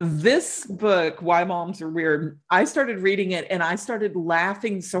 This book, Why Moms Are Weird, I started reading it and I started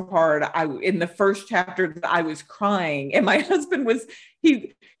laughing so hard. In the first chapter, I was crying. And my husband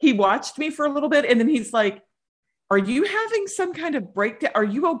he watched me for a little bit. And then he's like, are you having some kind of breakdown? Are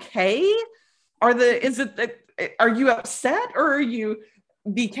you okay? Are you upset or are you,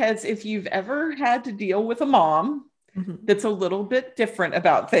 because if you've ever had to deal with a mom mm-hmm. that's a little bit different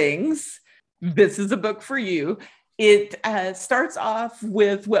about things, this is a book for you. It starts off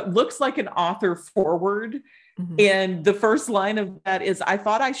with what looks like an author forward. Mm-hmm. And the first line of that is, I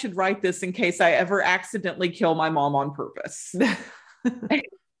thought I should write this in case I ever accidentally kill my mom on purpose. And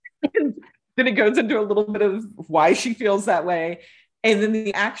then it goes into a little bit of why she feels that way. And then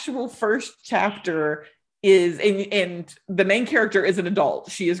the actual first chapter is, and the main character is an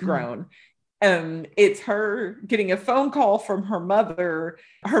adult. She is grown. Mm-hmm. It's her getting a phone call from her mother.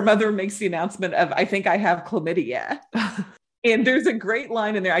 Her mother makes the announcement of, I think I have chlamydia. And there's a great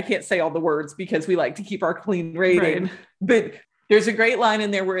line in there. I can't say all the words because we like to keep our clean rating, right. But there's a great line in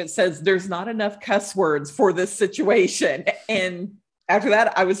there where it says, there's not enough cuss words for this situation. And after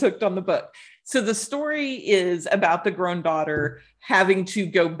that, I was hooked on the book. So the story is about the grown daughter having to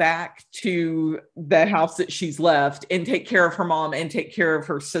go back to the house that she's left and take care of her mom and take care of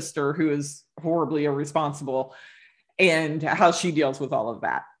her sister, who is horribly irresponsible, and how she deals with all of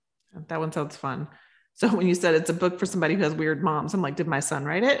that. That one sounds fun. So when you said it's a book for somebody who has weird moms, I'm like, did my son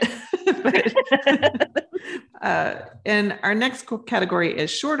write it? And our next category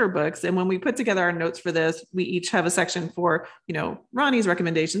is shorter books. And when we put together our notes for this, we each have a section for, Ronnie's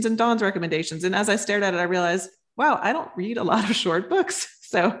recommendations and Dawn's recommendations. And as I stared at it, I realized, wow, I don't read a lot of short books.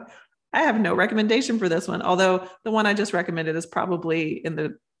 So I have no recommendation for this one. Although the one I just recommended is probably in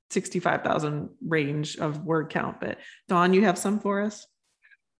the 65,000 range of word count. But Dawn, you have some for us?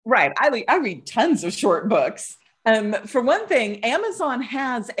 Right. I read tons of short books. For one thing, Amazon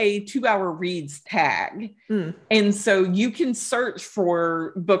has a 2-hour reads tag. And so you can search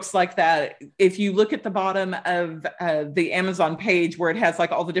for books like that. If you look at the bottom of the Amazon page where it has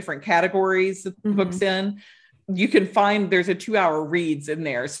like all the different categories that the book's in, you can find there's a 2-hour reads in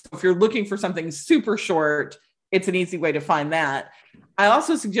there. So if you're looking for something super short, it's an easy way to find that. I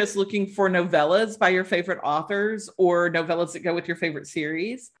also suggest looking for novellas by your favorite authors or novellas that go with your favorite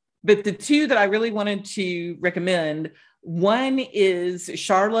series. But the two that I really wanted to recommend, one is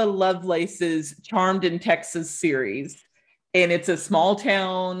Charla Lovelace's Charmed in Texas series. And it's a small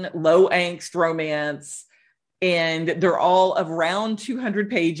town, low angst romance. And they're all around 200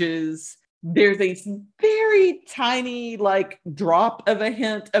 pages. There's a very tiny like drop of a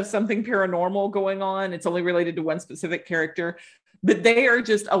hint of something paranormal going on. It's only related to one specific character, but they are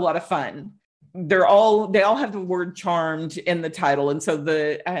just a lot of fun. They all have the word charmed in the title. And so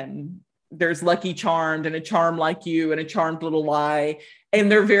there's Lucky Charmed and A Charm Like You and A Charmed Little Lie.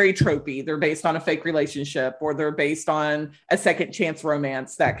 And they're very tropey. They're based on a fake relationship or they're based on a second chance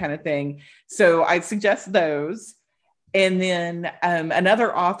romance, that kind of thing. So I suggest those. And then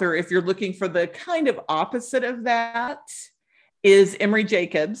another author, if you're looking for the kind of opposite of that, is Emery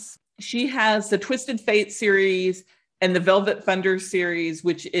Jacobs. She has the Twisted Fate series and the Velvet Thunder series,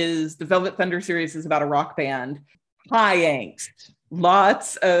 which is the Velvet Thunder series is about a rock band. High angst,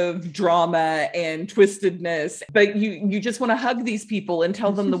 lots of drama and twistedness, but you just want to hug these people and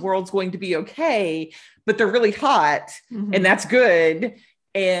tell them the world's going to be okay, but they're really hot and that's good.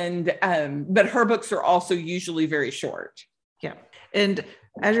 And but her books are also usually very short. Yeah. And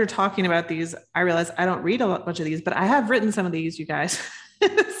as you're talking about these, I realize I don't read a bunch of these, but I have written some of these, you guys.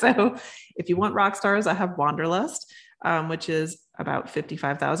 So if you want rock stars, I have Wanderlust, which is about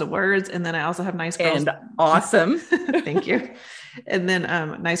 55,000 words. And then I also have Nice Girls. And awesome. Thank you. And then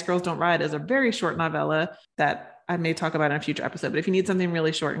Nice Girls Don't Ride is a very short novella that I may talk about in a future episode. But if you need something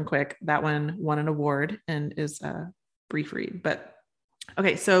really short and quick, that one won an award and is a brief read. But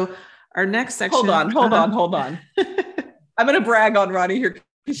okay, so our next section. Hold on. I'm going to brag on Ronnie here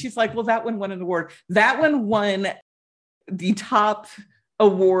because she's like, well, that one won an award. That one won the top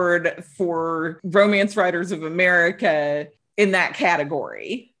award for Romance Writers of America in that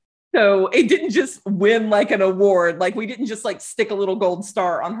category. So it didn't just win like an award. Like we didn't just like stick a little gold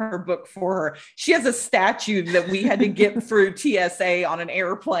star on her book for her. She has a statue that we had to get through TSA on an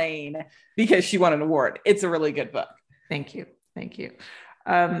airplane because she won an award. It's a really good book. Thank you.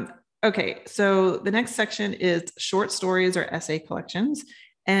 Okay, so the next section is short stories or essay collections.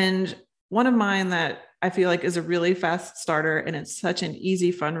 And one of mine that I feel like is a really fast starter and it's such an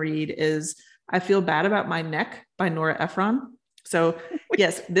easy, fun read is I Feel Bad About My Neck by Nora Ephron. So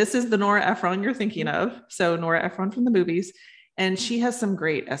yes, this is the Nora Ephron you're thinking of. So Nora Ephron from the movies. And she has some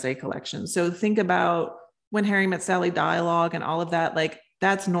great essay collections. So think about When Harry Met Sally dialogue and all of that. Like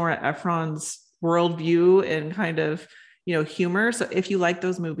that's Nora Ephron's worldview and kind of humor. So if you like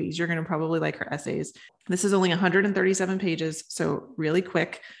those movies, you're going to probably like her essays. This is only 137 pages, so really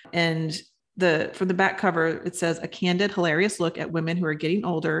quick. And from the back cover, it says a candid, hilarious look at women who are getting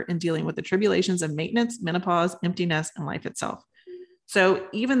older and dealing with the tribulations of maintenance, menopause, empty nest, and life itself. So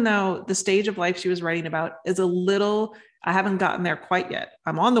even though the stage of life she was writing about is a little, I haven't gotten there quite yet.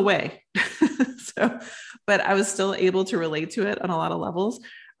 I'm on the way. But I was still able to relate to it on a lot of levels.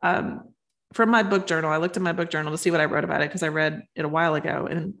 From my book journal, I looked at my book journal to see what I wrote about it because I read it a while ago.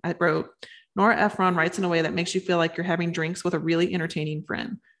 And I wrote, Nora Ephron writes in a way that makes you feel like you're having drinks with a really entertaining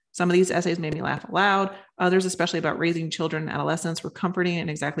friend. Some of these essays made me laugh aloud. Others, especially about raising children and adolescents, were comforting and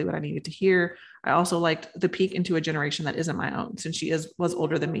exactly what I needed to hear. I also liked the peek into a generation that isn't my own, since she was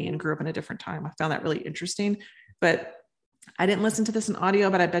older than me and grew up in a different time. I found that really interesting. But I didn't listen to this in audio,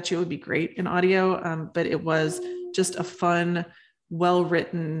 but I bet you it would be great in audio. But it was just a fun,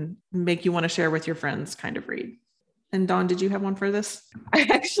 well-written, make you want to share with your friends kind of read. And Dawn, did you have one for this? I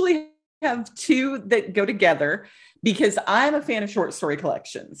actually have two that go together because I'm a fan of short story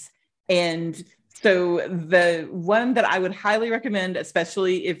collections. And so the one that I would highly recommend,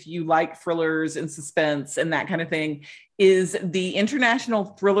 especially if you like thrillers and suspense and that kind of thing, is the International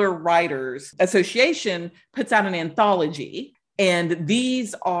Thriller Writers Association puts out an anthology. And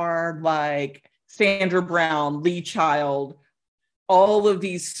these are like Sandra Brown, Lee Child, all of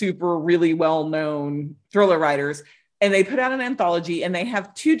these super really well-known thriller writers. And they put out an anthology and they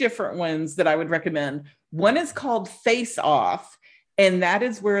have two different ones that I would recommend. One is called Face Off. And that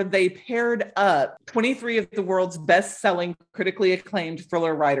is where they paired up 23 of the world's best-selling, critically acclaimed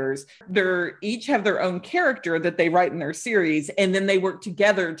thriller writers. They each have their own character that they write in their series, and then they work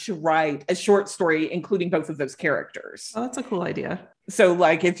together to write a short story, including both of those characters. Oh, that's a cool idea. So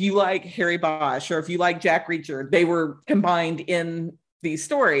like if you like Harry Bosch or if you like Jack Reacher, they were combined in these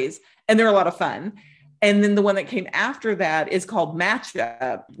stories, and they're a lot of fun. And then the one that came after that is called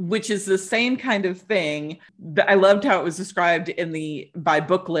Matchup, which is the same kind of thing. I loved how it was described by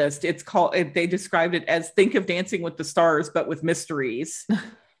Booklist. They described it as think of Dancing with the Stars, but with mysteries.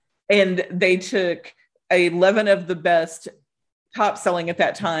 And they took 11 of the best top selling at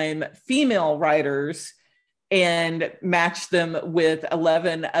that time female writers and matched them with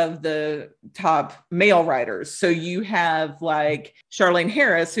 11 of the top male writers. So you have like Charlaine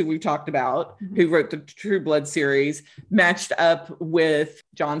Harris, who we've talked about, who wrote the True Blood series, matched up with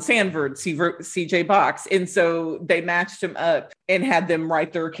John Sandford, who wrote CJ Box. And so they matched them up and had them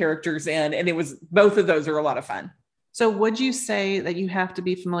write their characters in. And both of those are a lot of fun. So would you say that you have to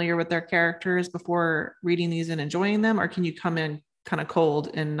be familiar with their characters before reading these and enjoying them? Or can you come in kind of cold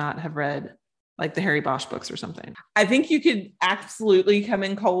and not have read like the Harry Bosch books or something? I think you could absolutely come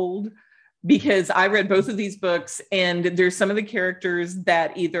in cold, because I read both of these books, and there's some of the characters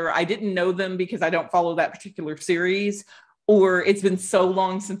that either I didn't know them because I don't follow that particular series, or it's been so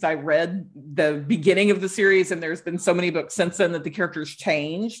long since I read the beginning of the series, and there's been so many books since then that the characters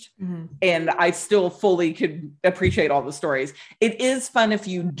changed. Mm-hmm. And I still fully could appreciate all the stories. It is fun if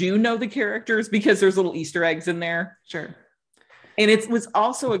you do know the characters, because there's little Easter eggs in there. Sure. And it was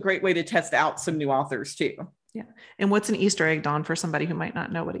also a great way to test out some new authors too. Yeah. And what's an Easter egg, Dawn, for somebody who might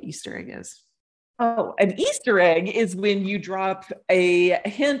not know what an Easter egg is? Oh, an Easter egg is when you drop a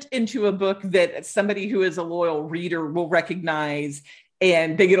hint into a book that somebody who is a loyal reader will recognize,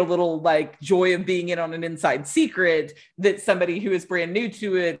 and they get a little like joy of being in on an inside secret that somebody who is brand new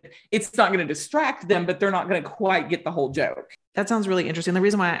to it, it's not going to distract them, but they're not going to quite get the whole joke. That sounds really interesting. The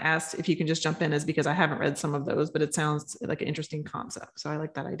reason why I asked if you can just jump in is because I haven't read some of those, but it sounds like an interesting concept. So I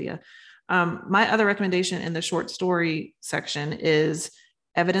like that idea. My other recommendation in the short story section is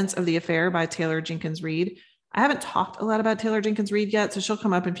Evidence of the Affair by Taylor Jenkins Reid. I haven't talked a lot about Taylor Jenkins Reid yet, so she'll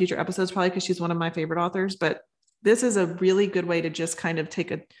come up in future episodes probably because she's one of my favorite authors, but this is a really good way to just kind of take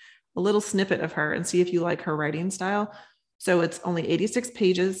a little snippet of her and see if you like her writing style. So it's only 86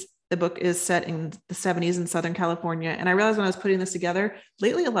 pages. The book is set in the 70s in Southern California. And I realized when I was putting this together,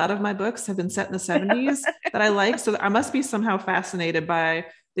 lately, a lot of my books have been set in the 70s that I like. So I must be somehow fascinated by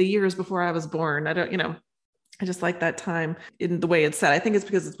the years before I was born. I just like that time in the way it's set. I think it's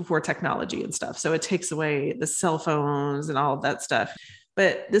because it's before technology and stuff. So it takes away the cell phones and all of that stuff.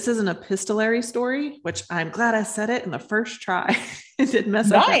 But this is an epistolary story, which I'm glad I said it in the first try. It didn't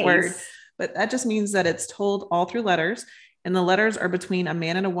mess up that word. But that just means that it's told all through letters. And the letters are between a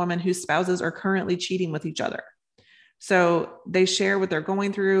man and a woman whose spouses are currently cheating with each other. So they share what they're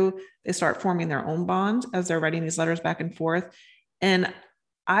going through. They start forming their own bond as they're writing these letters back and forth. And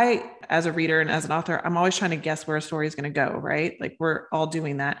I, as a reader and as an author, I'm always trying to guess where a story is going to go, right? Like we're all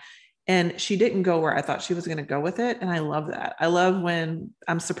doing that. And she didn't go where I thought she was going to go with it. And I love that. I love when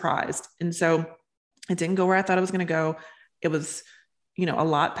I'm surprised. And so it didn't go where I thought it was going to go. It was, a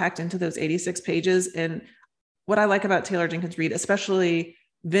lot packed into those 86 pages. And what I like about Taylor Jenkins Reid, especially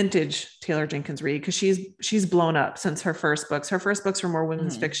vintage Taylor Jenkins Reid, because she's blown up since her first books. Her first books were more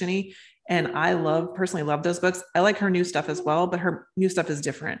women's fiction-y. And I personally love those books. I like her new stuff as well, but her new stuff is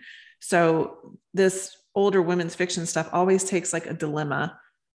different. So this older women's fiction stuff always takes like a dilemma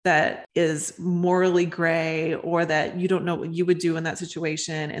that is morally gray, or that you don't know what you would do in that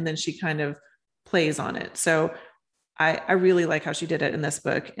situation. And then she kind of plays on it. So I really like how she did it in this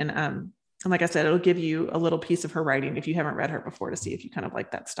book. And like I said, it'll give you a little piece of her writing if you haven't read her before, to see if you kind of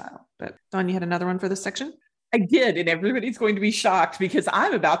like that style. But Dawn, you had another one for this section? I did. And everybody's going to be shocked because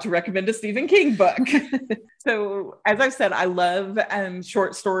I'm about to recommend a Stephen King book. So as I've said, I love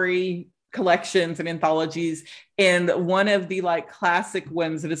short story collections and anthologies. And one of the classic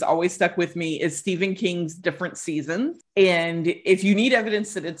ones that has always stuck with me is Stephen King's Different Seasons. And if you need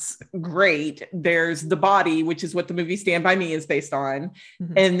evidence that it's great, there's The Body, which is what the movie Stand By Me is based on.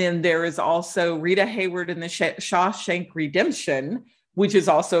 Mm-hmm. And then there is also Rita Hayworth in the Shawshank Redemption, which is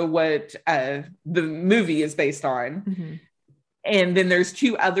also what the movie is based on. Mm-hmm. And then there's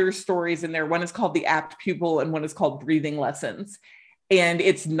two other stories in there. One is called The Apt Pupil and one is called Breathing Lessons. And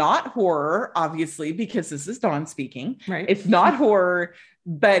it's not horror, obviously, because this is Dawn speaking. Right. It's not horror,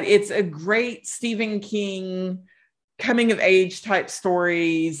 but it's a great Stephen King coming of age type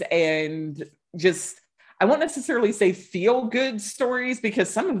stories, and just, I won't necessarily say feel good stories, because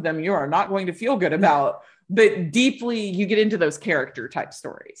some of them you are not going to feel good about, but deeply you get into those character type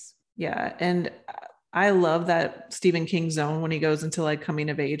stories. Yeah. And I love that Stephen King zone when he goes into like coming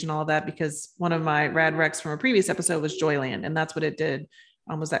of age and all that, because one of my rad recs from a previous episode was Joyland. And that's what it did,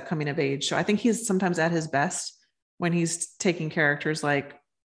 was that coming of age. So I think he's sometimes at his best when he's taking characters like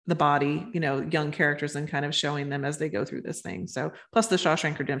The Body, young characters, and kind of showing them as they go through this thing. So plus the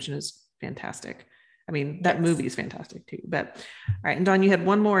Shawshank Redemption is fantastic. I mean, that movie is fantastic too. But all right. And Dawn, you had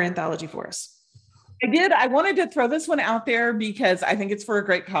one more anthology for us. I did. I wanted to throw this one out there because I think it's for a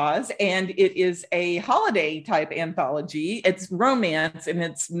great cause, and it is a holiday type anthology. It's romance, and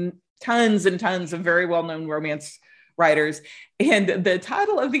it's tons and tons of very well-known romance writers. And the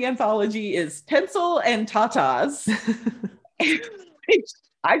title of the anthology is Pencil and Tatas.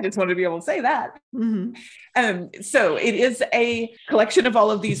 I just wanted to be able to say that. Mm-hmm. So it is a collection of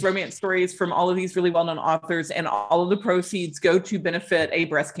all of these romance stories from all of these really well-known authors, and all of the proceeds go to benefit a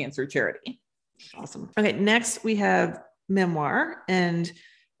breast cancer charity. Awesome. Okay. Next we have memoir. And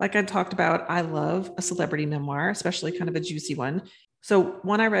like I talked about, I love a celebrity memoir, especially kind of a juicy one. So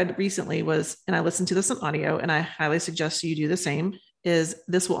one I read recently was, and I listened to this on audio, and I highly suggest you do the same, is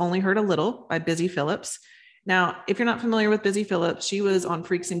This Will Only Hurt a Little by Busy Phillips. Now, if you're not familiar with Busy Phillips, she was on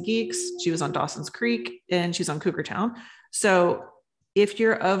Freaks and Geeks, she was on Dawson's Creek, and she's on Cougar Town. So if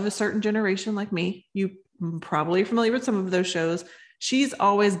you're of a certain generation like me, you probably are familiar with some of those shows. She's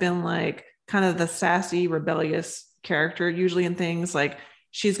always been like kind of the sassy, rebellious character, usually in things like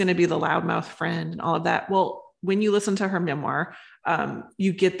she's going to be the loudmouth friend and all of that. Well, when you listen to her memoir,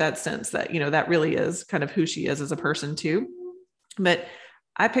 you get that sense that, that really is kind of who she is as a person too. But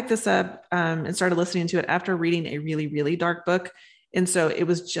I picked this up and started listening to it after reading a really, really dark book. And so it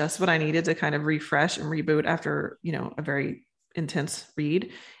was just what I needed to kind of refresh and reboot after, a very intense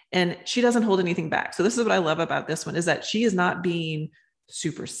read. And she doesn't hold anything back. So this is what I love about this one, is that she is not being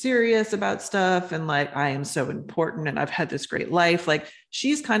super serious about stuff and like, I am so important and I've had this great life. Like,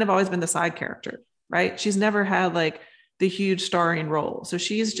 she's kind of always been the side character, right? She's never had like the huge starring role. So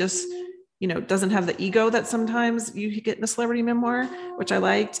she's just, doesn't have the ego that sometimes you get in a celebrity memoir, which I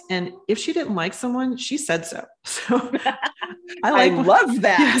liked. And if she didn't like someone, she said so. So I love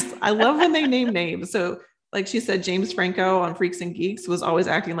that. Yes, I love when they name names. So like she said, James Franco on Freaks and Geeks was always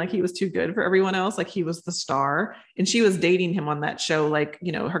acting like he was too good for everyone else. Like he was the star, and she was dating him on that show. Like,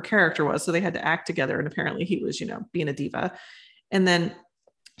 her character was, so they had to act together. And apparently he was, being a diva. And then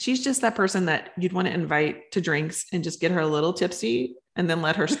she's just that person that you'd want to invite to drinks and just get her a little tipsy and then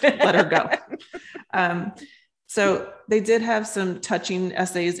let her go. So they did have some touching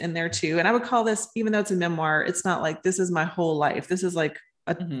essays in there too. And I would call this, even though it's a memoir, it's not like this is my whole life. This is like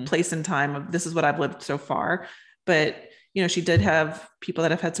a place in time of this is what I've lived so far. But, she did have people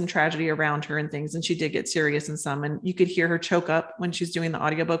that have had some tragedy around her and things, and she did get serious in some, and you could hear her choke up when she's doing the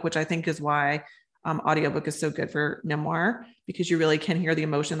audiobook, which I think is why audiobook is so good for memoir, because you really can hear the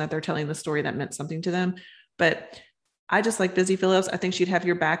emotion that they're telling the story that meant something to them. But I just like Busy Phillips. I think she'd have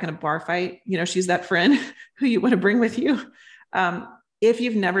your back in a bar fight. She's that friend who you want to bring with you. If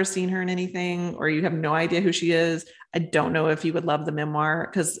you've never seen her in anything, or you have no idea who she is, I don't know if you would love the memoir,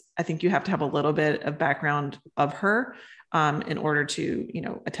 because I think you have to have a little bit of background of her in order to,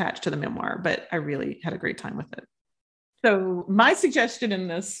 attach to the memoir. But I really had a great time with it. So my suggestion in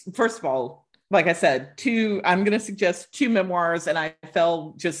this, first of all, like I said, I'm going to suggest two memoirs, and I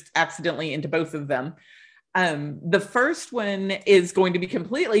fell just accidentally into both of them. The first one is going to be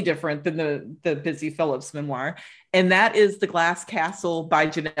completely different than the Busy Phillips memoir, and that is The Glass Castle by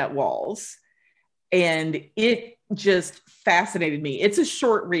Jeanette Walls. And it just fascinated me. It's a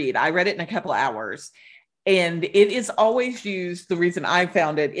short read. I read it in a couple of hours, and it is always used. The reason I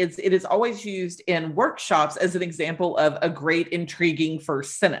found it is it is always used in workshops as an example of a great, intriguing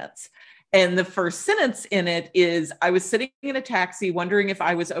first sentence. And the first sentence in it is, I was sitting in a taxi wondering if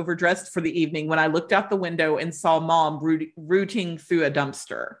I was overdressed for the evening when I looked out the window and saw Mom rooting through a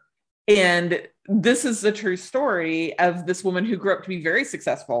dumpster. And this is the true story of this woman who grew up to be very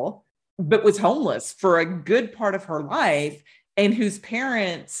successful, but was homeless for a good part of her life, and whose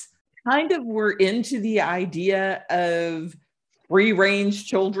parents kind of were into the idea of free range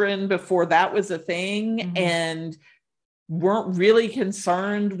children before that was a thing. And weren't really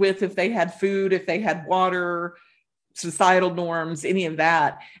concerned with if they had food, if they had water, societal norms, any of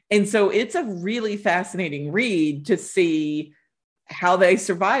that. And so it's a really fascinating read to see how they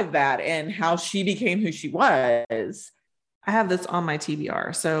survived that and how she became who she was. I have this on my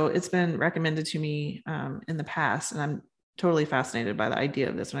TBR. So it's been recommended to me in the past, and I'm totally fascinated by the idea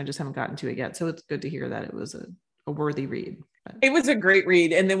of this, and I just haven't gotten to it yet. So it's good to hear that it was a worthy read. It was a great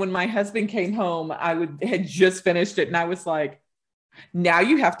read. And then when my husband came home, had just finished it, and I was like, Now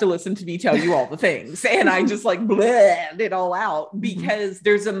you have to listen to me tell you all the things. And I just like bled it all out because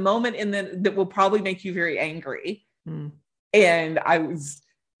there's a moment in that will probably make you very angry. And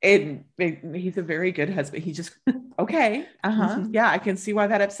he's a very good husband. He just, okay. Yeah, I can see why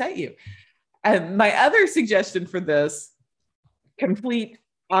that upset you. My other suggestion for this, complete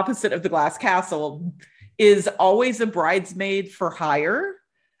opposite of The Glass Castle, is Always a Bridesmaid for Hire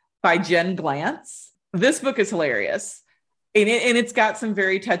by Jen Glantz. This book is hilarious. And it's got some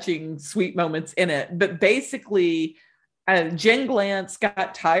very touching, sweet moments in it. But basically, Jen Glantz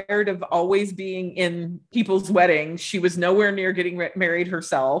got tired of always being in people's weddings. She was nowhere near getting married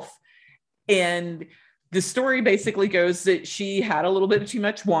herself. And the story basically goes that she had a little bit too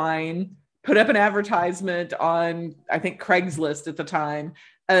much wine, put up an advertisement on, I think, Craigslist at the time,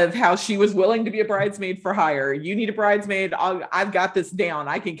 of how she was willing to be a bridesmaid for hire. You need a bridesmaid. I've got this down.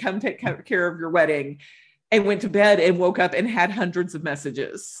 I can come take care of your wedding. And went to bed and woke up and had hundreds of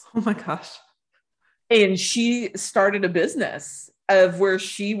messages. Oh my gosh. And she started a business of where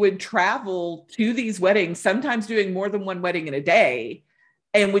she would travel to these weddings, sometimes doing more than one wedding in a day,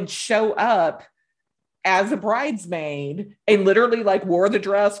 and would show up as a bridesmaid and literally like wore the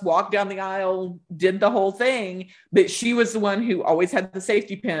dress, walked down the aisle, did the whole thing. But she was the one who always had the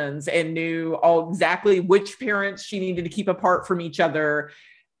safety pins and knew exactly which parents she needed to keep apart from each other,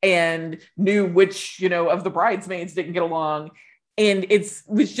 and knew which, of the bridesmaids didn't get along. And it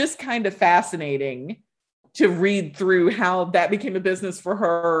was just kind of fascinating to read through how that became a business for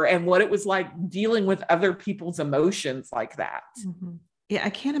her and what it was like dealing with other people's emotions like that. Yeah,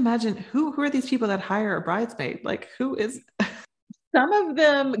 I can't imagine who are these people that hire a bridesmaid? Like, who is... Some of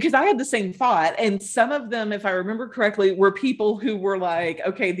them, because I had the same thought, and some of them, if I remember correctly, were people who were like,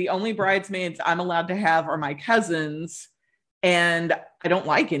 okay, the only bridesmaids I'm allowed to have are my cousins, and I don't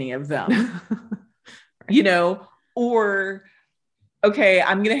like any of them, or, okay,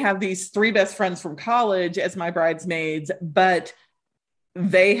 I'm going to have these 3 best friends from college as my bridesmaids, but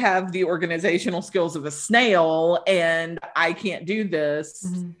they have the organizational skills of a snail and I can't do this.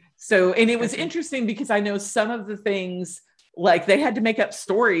 So, and it was interesting because I know some of the things, like they had to make up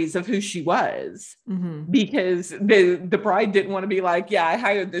stories of who she was because the bride didn't want to be like, yeah, I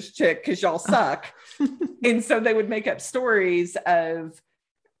hired this chick because y'all suck. And so they would make up stories of,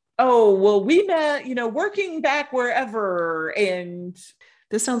 oh, well, we met, working back wherever. And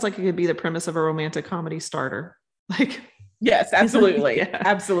this sounds like it could be the premise of a romantic comedy starter. Like, yes, absolutely.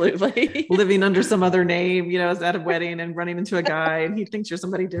 Absolutely. Living under some other name, is at a wedding and running into a guy and he thinks you're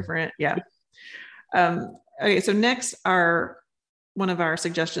somebody different. Yeah. Okay. So next, one of our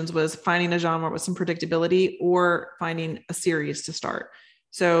suggestions was finding a genre with some predictability or finding a series to start.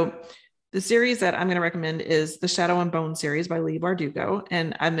 So the series that I'm going to recommend is the Shadow and Bone series by Leigh Bardugo.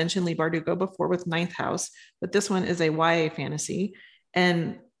 And I mentioned Leigh Bardugo before with Ninth House, but this one is a YA fantasy.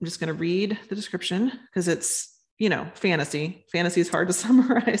 And I'm just going to read the description because it's, fantasy. Fantasy is hard to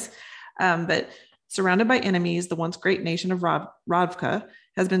summarize. But surrounded by enemies, the once great nation of Ravka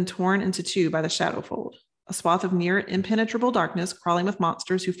has been torn into 2 by the Shadowfold, a swath of near impenetrable darkness crawling with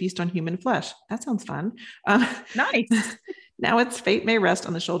monsters who feast on human flesh. That sounds fun. Nice. Now its fate may rest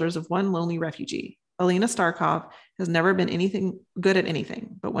on the shoulders of one lonely refugee. Alina Starkov has never been anything good at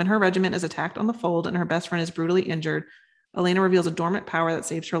anything, but when her regiment is attacked on the fold and her best friend is brutally injured, Alina reveals a dormant power that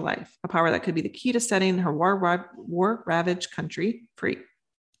saves her life, a power that could be the key to setting her war-ravaged country free.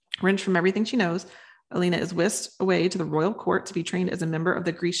 Wrenched from everything she knows, Alina is whisked away to the royal court to be trained as a member of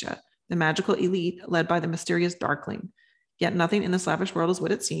the Grisha, the magical elite led by the mysterious Darkling. Yet nothing in this lavish world is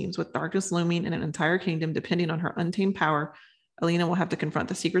what it seems. With darkness looming and an entire kingdom depending on her untamed power, Alina will have to confront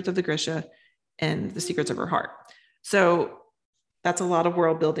the secrets of the Grisha and the secrets of her heart. So that's a lot of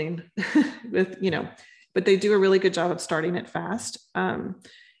world building with, but they do a really good job of starting it fast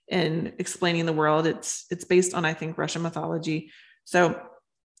and explaining the world. It's based on, I think, Russian mythology. So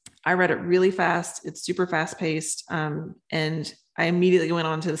I read it really fast. It's super fast paced. And I immediately went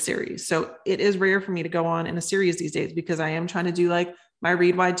on to the series. So it is rare for me to go on in a series these days because I am trying to do like my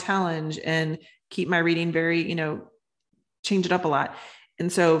read wide challenge and keep my reading very, change it up a lot.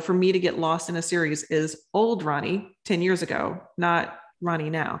 And so for me to get lost in a series is old Ronnie 10 years ago, not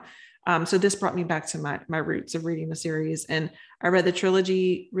Ronnie now. So this brought me back to my roots of reading the series. And I read the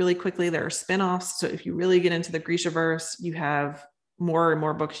trilogy really quickly. There are spinoffs. So if you really get into the Grishaverse, you have more and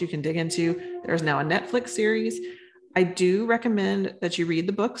more books you can dig into. There's now a Netflix series. I do recommend that you read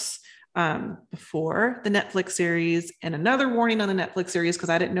the books before the Netflix series. And another warning on the Netflix series, because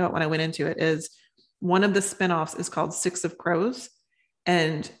I didn't know it when I went into it, is one of the spinoffs is called Six of Crows.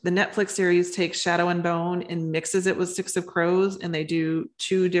 And the Netflix series takes Shadow and Bone and mixes it with Six of Crows. And they do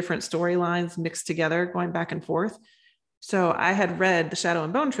 2 different storylines mixed together, going back and forth. So I had read the Shadow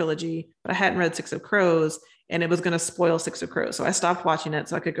and Bone trilogy, but I hadn't read Six of Crows, and it was going to spoil Six of Crows. So I stopped watching it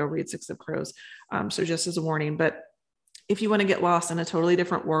so I could go read Six of Crows. So just as a warning, but if you want to get lost in a totally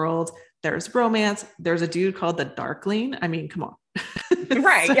different world, there's romance. There's a dude called the Darkling. I mean, come on.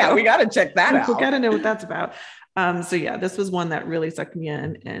 Right. So, yeah, we got to check that out. We got to know what that's about. So yeah, this was one that really sucked me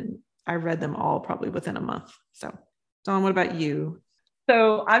in, and I read them all probably within a month. So Dawn, what about you?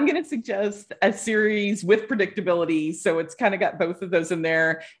 So I'm going to suggest a series with predictability. So it's kind of got both of those in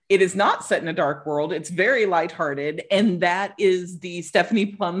there. It is not set in a dark world. It's very lighthearted. And that is the Stephanie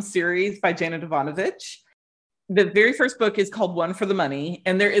Plum series by Janet Ivanovich. The very first book is called One for the Money.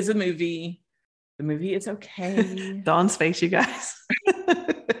 And there is a movie. The movie is okay. Dawn's face, you guys.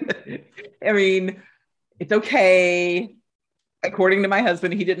 I mean, it's okay. According to my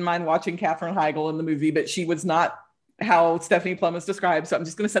husband, he didn't mind watching Katherine Heigl in the movie, but she was not how Stephanie Plum is described. So I'm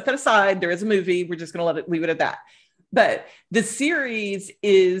just going to set that aside. There is a movie. We're just going to leave it at that. But the series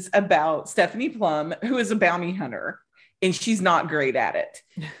is about Stephanie Plum, who is a bounty hunter, and she's not great at it.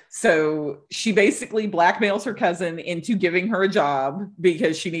 So she basically blackmails her cousin into giving her a job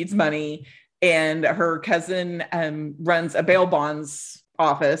because she needs money. And her cousin runs a bail bonds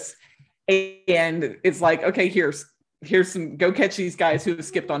office, and it's like, okay, here's some, go catch these guys who have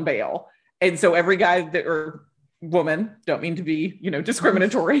skipped on bail. And so every guy that, or woman, don't mean to be,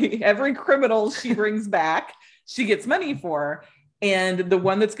 discriminatory, every criminal she brings back, she gets money for. And the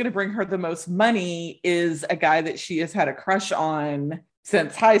one that's going to bring her the most money is a guy that she has had a crush on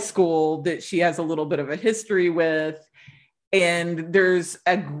since high school, that she has a little bit of a history with. And there's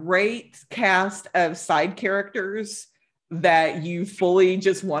a great cast of side characters that you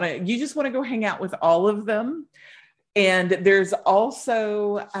just want to go hang out with all of them. And there's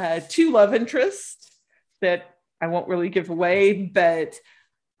also two love interests that I won't really give away, but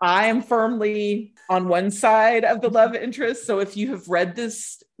I am firmly on one side of the love interest. So if you have read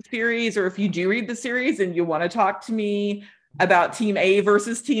this series, or if you do read the series and you want to talk to me about Team A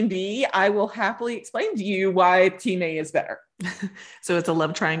versus Team B, I will happily explain to you why Team A is better. So it's a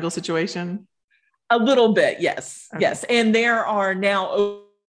love triangle situation? A little bit, yes. Okay. Yes. And there are now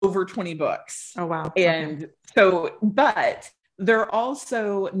over 20 books. Oh, wow. And so, but they're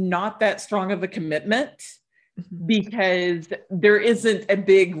also not that strong of a commitment, because there isn't a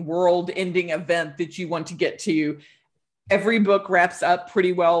big world-ending event that you want to get to. Every book wraps up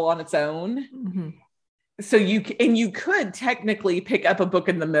pretty well on its own. Mm-hmm. So you could technically pick up a book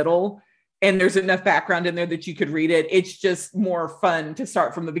in the middle, and there's enough background in there that you could read it. It's just more fun to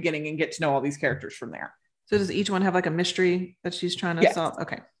start from the beginning and get to know all these characters from there. So does each one have like a mystery that she's trying to solve?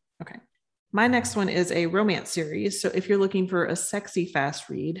 Okay. My next one is a romance series. So if you're looking for a sexy fast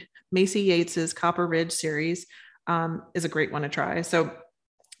read, Macy Yates's Copper Ridge series is a great one to try. So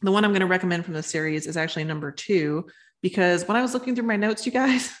the one I'm going to recommend from the series is actually number 2, because when I was looking through my notes, you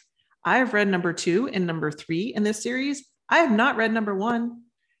guys, I have read number 2 and number 3 in this series. I have not read number 1.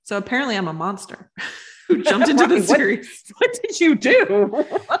 So apparently I'm a monster who jumped into the series. What did you do?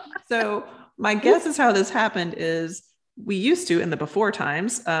 So my guess is how this happened is, we used to, in the before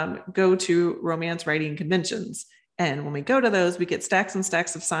times, go to romance writing conventions. And when we go to those, we get stacks and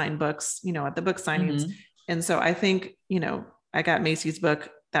stacks of signed books, at the book signings. Mm-hmm. And so I think, I got Macy's book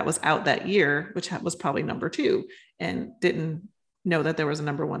that was out that year, which was probably number 2, and didn't know that there was a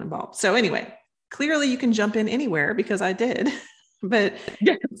number 1 involved. So anyway, clearly you can jump in anywhere, because I did. But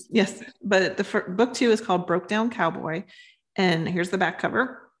yes. But book 2 is called Broke Down Cowboy. And here's the back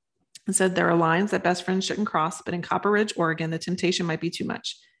cover. It said, there are lines that best friends shouldn't cross, but in Copper Ridge, Oregon, the temptation might be too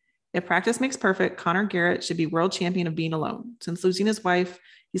much. If practice makes perfect, Connor Garrett should be world champion of being alone. Since losing his wife,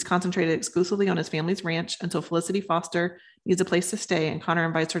 he's concentrated exclusively on his family's ranch until Felicity Foster needs a place to stay, and Connor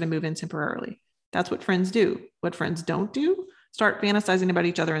invites her to move in temporarily. That's what friends do. What friends don't do? Start fantasizing about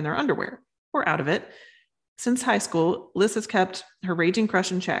each other in their underwear, or out of it. Since high school, Liz has kept her raging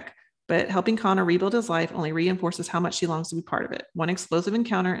crush in check, but helping Connor rebuild his life only reinforces how much she longs to be part of it. One explosive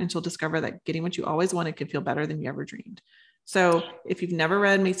encounter, and she'll discover that getting what you always wanted can feel better than you ever dreamed. So if you've never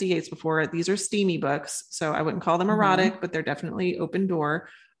read Macy Yates before, these are steamy books. So I wouldn't call them erotic, but they're definitely open door.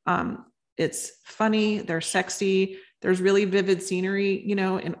 It's funny. They're sexy. There's really vivid scenery,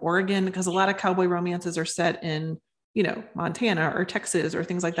 in Oregon, because a lot of cowboy romances are set in, Montana or Texas or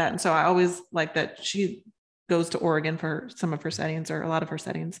things like that. And so I always like that she goes to Oregon for some of her settings, or a lot of her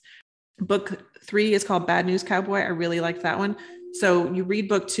settings. Book 3 is called Bad News Cowboy. I really liked that one. So you read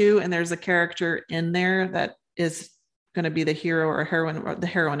book 2, and there's a character in there that is going to be the hero or the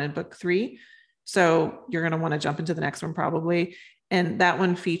heroine in book 3. So you're going to want to jump into the next one probably. And that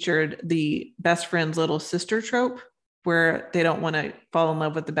one featured the best friend's little sister trope, where they don't want to fall in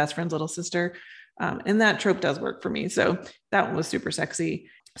love with the best friend's little sister. And that trope does work for me. So that one was super sexy.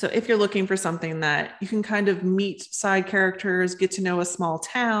 So if you're looking for something that you can kind of meet side characters, get to know a small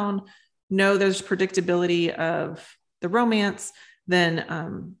town, know there's predictability of the romance,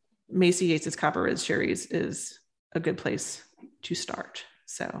 then Macy Yates's Copper Ridge series is a good place to start.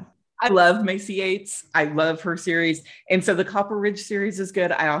 So I love Macy Yates. I love her series. And so the Copper Ridge series is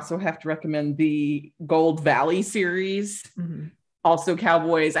good. I also have to recommend the Gold Valley series. Mm-hmm. Also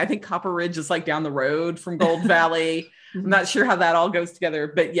Cowboys. I think Copper Ridge is like down the road from Gold Valley. I'm not sure how that all goes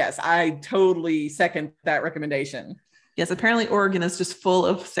together, but yes, I totally second that recommendation. Yes, apparently Oregon is just full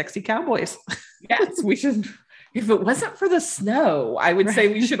of sexy cowboys. Yes, we should. If it wasn't for the snow, I would say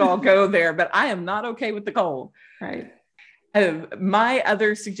we should all go there, but I am not okay with the cold. Right. My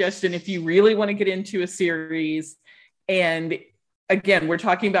other suggestion, if you really want to get into a series, and again, we're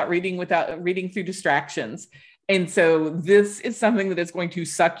talking about reading through distractions. And so this is something that is going to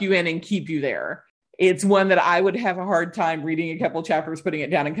suck you in and keep you there. It's one that I would have a hard time reading a couple chapters, putting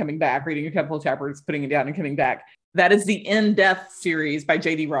it down and coming back, reading a couple of chapters, putting it down and coming back. That is the In Death series by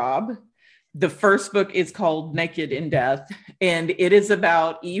J.D. Robb. The first book is called Naked in Death, and it is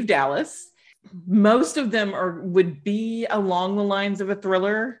about Eve Dallas. Most of them would be along the lines of a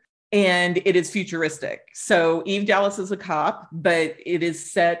thriller, and it is futuristic. So Eve Dallas is a cop, but it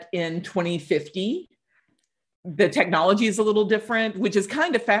is set in 2050. The technology is a little different, which is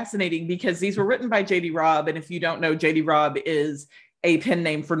kind of fascinating because these were written by J.D. Robb. And if you don't know, J.D. Robb is a pen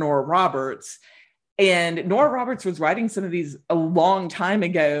name for Nora Roberts. And Nora Roberts was writing some of these a long time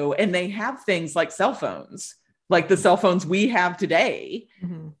ago, and they have things like cell phones, like the cell phones we have today.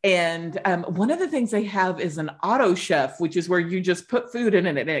 Mm-hmm. And one of the things they have is an auto chef, which is where you just put food in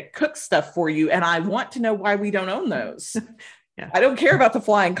it and it cooks stuff for you. And I want to know why we don't own those. Yeah. I don't care about the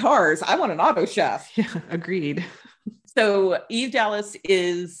flying cars. I want an auto chef. Yeah, agreed. So Eve Dallas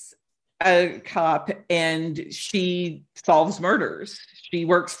is a cop and she solves murders. She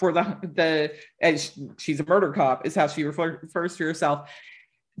works for as she's a murder cop is how she refers to herself.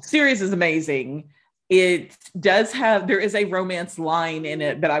 The series is amazing. It does there is a romance line in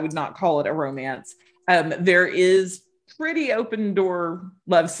it, but I would not call it a romance. There is pretty open door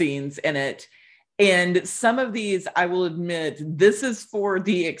love scenes in it. And some of these, I will admit, this is for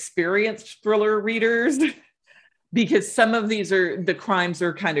the experienced thriller readers because some of the crimes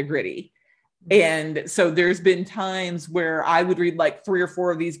are kind of gritty. And so there's been times where I would read like 3 or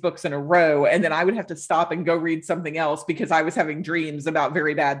 4 of these books in a row, and then I would have to stop and go read something else because I was having dreams about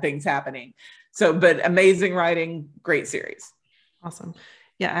very bad things happening. So, but amazing writing, great series. Awesome.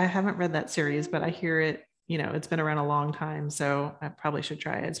 Yeah, I haven't read that series, but I hear it. It's been around a long time, so I probably should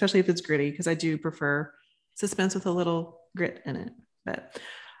try it, especially if it's gritty, because I do prefer suspense with a little grit in it. But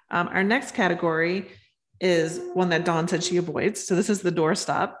our next category is one that Dawn said she avoids. So this is the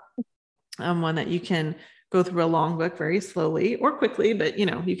doorstop, one that you can go through a long book very slowly or quickly, but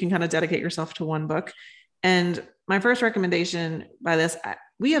you can kind of dedicate yourself to one book. And my first recommendation by this,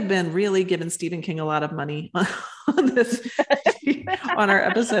 we have been really giving Stephen King a lot of money on this, on our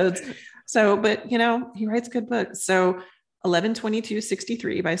episodes. So, but he writes good books. So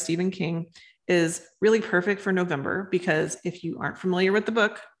 11/22/63 by Stephen King is really perfect for November, because if you aren't familiar with the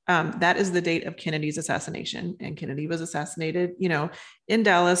book, that is the date of Kennedy's assassination. And Kennedy was assassinated, in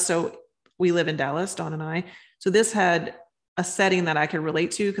Dallas. So we live in Dallas, Dawn and I. So this had a setting that I could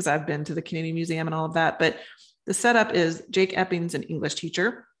relate to because I've been to the Kennedy Museum and all of that. But the setup is Jake Epping's an English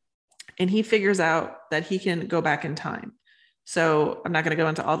teacher, and he figures out that he can go back in time. So I'm not going to go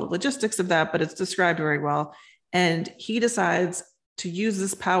into all the logistics of that, but it's described very well. And he decides to use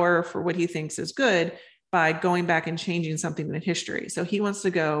this power for what he thinks is good by going back and changing something in history. So he wants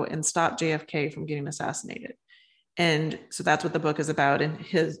to go and stop JFK from getting assassinated. And so that's what the book is about. And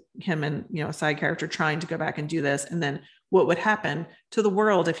him and, a side character trying to go back and do this. And then what would happen to the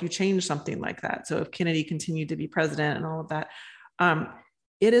world if you change something like that? So if Kennedy continued to be president and all of that,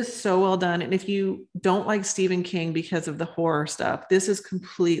 it is so well done. And if you don't like Stephen King because of the horror stuff, this is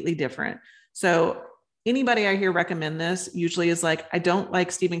completely different. So anybody I hear recommend this usually is like, I don't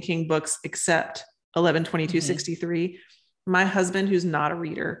like Stephen King books except 11/22/63. My husband, who's not a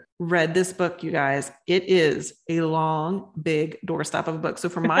reader, read this book, you guys. It is a long, big doorstop of a book. So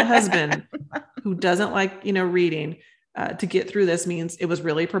for my husband, who doesn't like, reading, to get through this means it was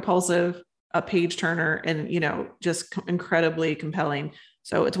really propulsive, a page turner, and, just incredibly compelling.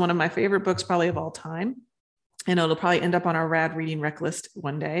 So it's one of my favorite books probably of all time. And it'll probably end up on our rad reading rec list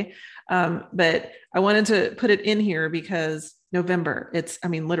one day. But I wanted to put it in here because November,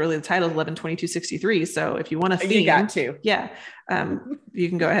 literally the title is 11/22/63. So if you want a theme, you got to, you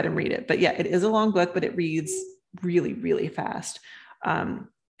can go ahead and read it. But yeah, it is a long book, but it reads really, really fast. And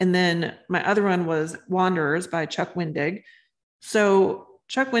And then my other one was Wanderers by Chuck Wendig. So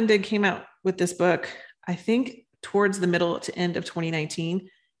Chuck Wendig came out with this book, I think towards the middle to end of 2019.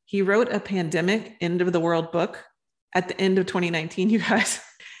 He wrote a pandemic end of the world book at the end of 2019, you guys.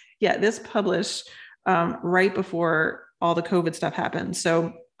 Yeah, this published right before all the COVID stuff happened.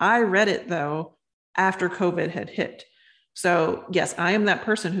 So I read it though, after COVID had hit. So yes, I am that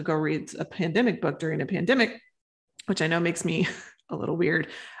person who go reads a pandemic book during a pandemic, which I know makes me a little weird,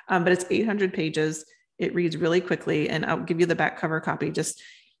 but it's 800 pages. It reads really quickly, and I'll give you the back cover copy just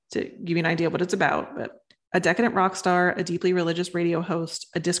to give you an idea of what it's about. But a decadent rock star, a deeply religious radio host,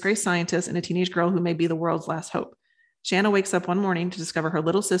 a disgraced scientist, and a teenage girl who may be the world's last hope. Shanna wakes up one morning to discover her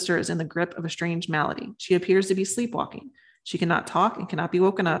little sister is in the grip of a strange malady. She appears to be sleepwalking. She cannot talk and cannot be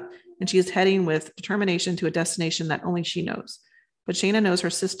woken up, and she is heading with determination to a destination that only she knows. But Shanna and her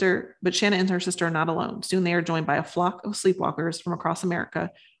sister are not alone. Soon they are joined by a flock of sleepwalkers from across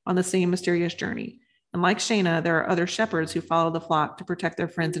America on the same mysterious journey. And like Shanna, there are other shepherds who follow the flock to protect their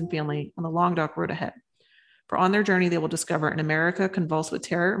friends and family on the long dark road ahead. For on their journey, they will discover an America convulsed with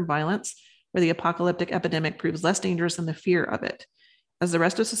terror and violence, where the apocalyptic epidemic proves less dangerous than the fear of it. As the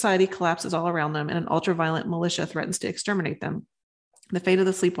rest of society collapses all around them and an ultra-violent militia threatens to exterminate them, the fate of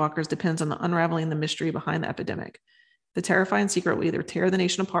the sleepwalkers depends on the unraveling the mystery behind the epidemic. The terrifying secret will either tear the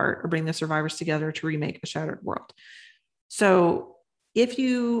nation apart or bring the survivors together to remake a shattered world. So if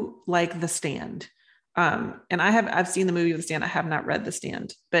you like The Stand, and I've seen the movie The Stand, I have not read The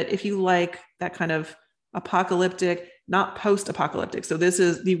Stand, but if you like that kind of apocalyptic, not post-apocalyptic, so this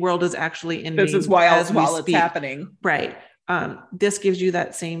is, the world is actually ending. This is while it's happening. Right. This gives you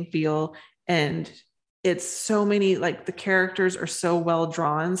that same feel, and it's so many, like the characters are so well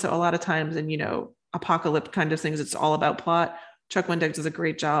drawn. So a lot of times in, apocalypse kind of things, it's all about plot. Chuck Wendig does a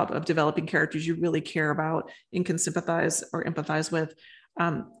great job of developing characters you really care about and can sympathize or empathize with.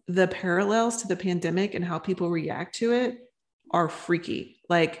 The parallels to the pandemic and how people react to it are freaky.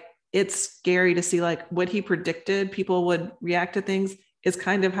 Like, it's scary to see like what he predicted people would react to things is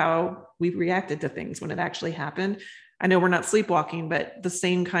kind of how we reacted to things when it actually happened. I know we're not sleepwalking, but the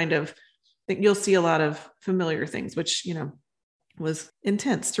same kind of thing. You'll see a lot of familiar things, which, was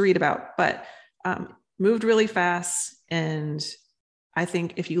intense to read about, but moved really fast. And I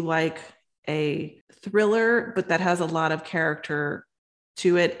think if you like a thriller, but that has a lot of character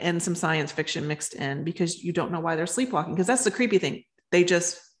to it and some science fiction mixed in, because you don't know why they're sleepwalking, because that's the creepy thing. They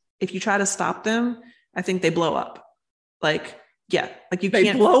just, if you try to stop them, I think they blow up. Like, yeah, like you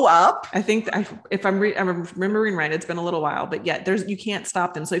can't blow up. I think if I'm remembering right, it's been a little while, but yeah, you can't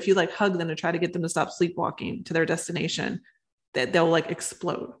stop them. So if you like hug them to try to get them to stop sleepwalking to their destination, that they'll like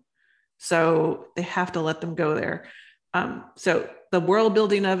explode. So they have to let them go there. So the world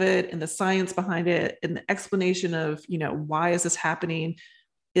building of it and the science behind it and the explanation of, why is this happening?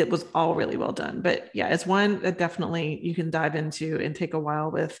 It was all really well done. But yeah, it's one that definitely you can dive into and take a while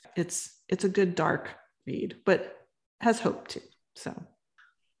with. It's a good dark read, but has hope too. So,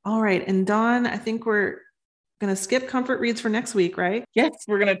 all right. And Dawn, I think we're going to skip comfort reads for next week, right? Yes,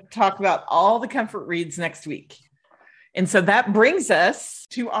 we're going to talk about all the comfort reads next week. And so that brings us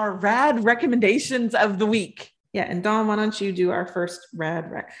to our rad recommendations of the week. Yeah. And Dawn, why don't you do our first rad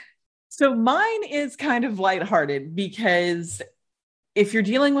rec? So mine is kind of lighthearted, because if you're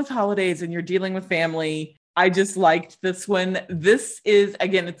dealing with holidays and you're dealing with family, I just liked this one. This is,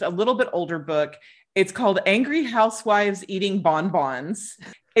 again, it's a little bit older book. It's called Angry Housewives Eating Bonbons.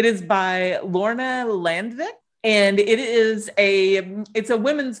 It is by Lorna Landvik. And it's a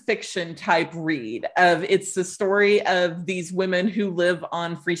women's fiction type read it's the story of these women who live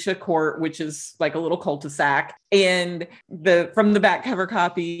on Freesia Court, which is like a little cul-de-sac. And from the back cover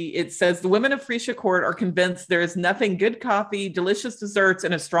copy, it says the women of Freesia Court are convinced there is nothing good coffee, delicious desserts,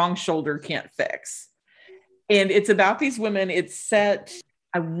 and a strong shoulder can't fix. And it's about these women. It's set,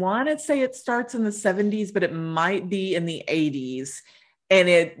 I want to say it starts in the 70s, but it might be in the 80s. And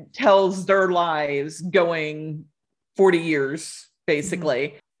it tells their lives going 40 years,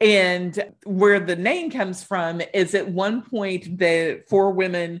 basically. Mm-hmm. And where the name comes from is at one point, the four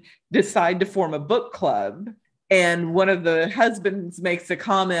women decide to form a book club. And one of the husbands makes a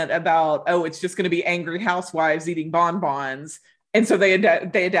comment about, it's just going to be Angry Housewives Eating Bonbons. And so they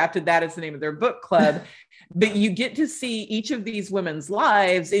adapted that as the name of their book club. But you get to see each of these women's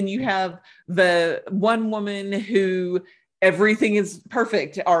lives, and you have the one woman who everything is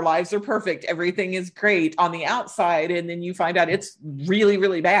perfect. Our lives are perfect. Everything is great on the outside. And then you find out it's really,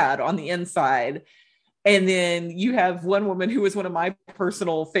 really bad on the inside. And then you have one woman who is one of my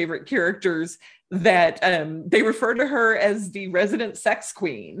personal favorite characters that they refer to her as the resident sex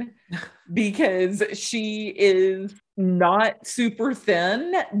queen, because she is not super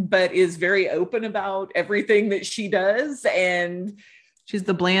thin, but is very open about everything that she does. And she's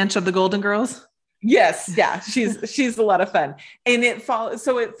the Blanche of the Golden Girls. Yes, yeah, she's a lot of fun, and it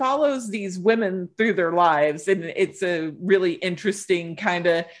follows these women through their lives, and it's a really interesting kind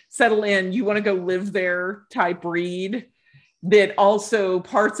of settle in. You want to go live there type read. That also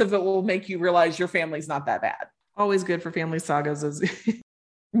parts of it will make you realize your family's not that bad. Always good for family sagas.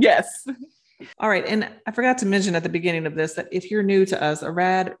 Yes. All right. And I forgot to mention at the beginning of this that if you're new to us, a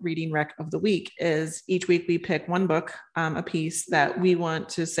rad reading rec of the week is each week we pick one book, a piece that we want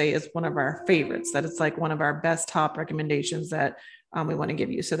to say is one of our favorites, that it's like one of our best top recommendations that we want to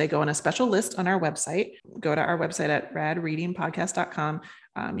give you. So they go on a special list on our website. Go to our website at radreadingpodcast.com.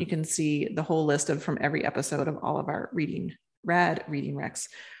 You can see the whole list from every episode of all of our rad reading recs.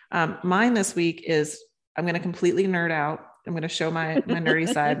 Mine this week is, I'm going to completely nerd out. I'm going to show my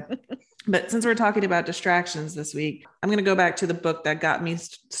nerdy side. But since we're talking about distractions this week, I'm going to go back to the book that got me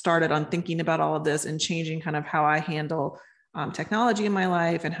started on thinking about all of this and changing kind of how I handle technology in my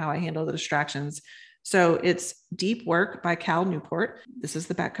life and how I handle the distractions. So it's Deep Work by Cal Newport. This is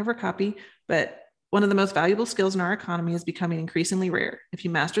the back cover copy, but one of the most valuable skills in our economy is becoming increasingly rare. If you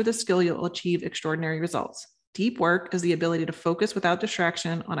master this skill, you'll achieve extraordinary results. Deep work is the ability to focus without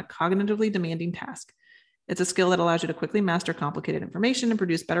distraction on a cognitively demanding task. It's a skill that allows you to quickly master complicated information and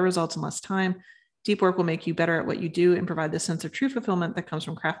produce better results in less time. Deep work will make you better at what you do and provide the sense of true fulfillment that comes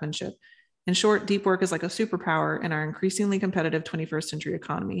from craftsmanship. In short, deep work is like a superpower in our increasingly competitive 21st century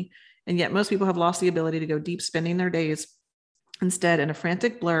economy. And yet most people have lost the ability to go deep, spending their days instead in a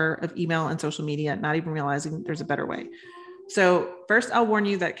frantic blur of email and social media, not even realizing there's a better way. So first, I'll warn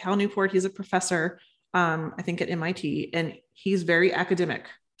you that Cal Newport, he's a professor, I think at MIT, and he's very academic.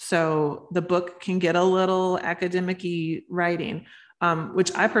 So the book can get a little academic-y writing,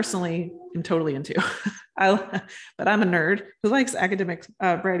 which I personally am totally into. But I'm a nerd who likes academic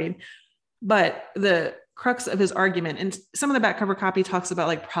writing. But the crux of his argument, and some of the back cover copy talks about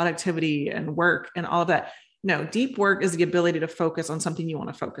like productivity and work and all of that. No, deep work is the ability to focus on something you want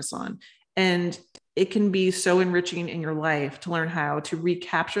to focus on. And it can be so enriching in your life to learn how to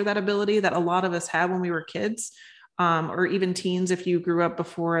recapture that ability that a lot of us had when we were kids. Or even teens, if you grew up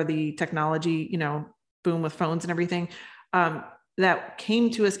before the technology, boom with phones and everything, that came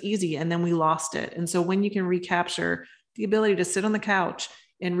to us easy and then we lost it. And so when you can recapture the ability to sit on the couch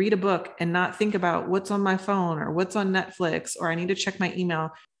and read a book and not think about what's on my phone or what's on Netflix, or I need to check my email,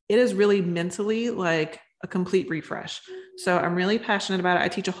 it is really mentally like a complete refresh. So I'm really passionate about it. I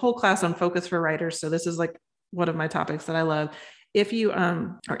teach a whole class on focus for writers. So this is like one of my topics that I love. If you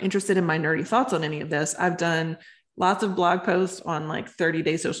are interested in my nerdy thoughts on any of this, I've done lots of blog posts on like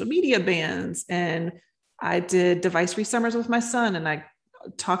 30-day social media bans. And I did device-free summers with my son. And I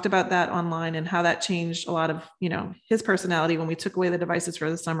talked about that online and how that changed a lot of, his personality when we took away the devices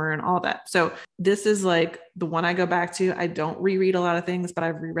for the summer and all that. So this is like the one I go back to. I don't reread a lot of things, but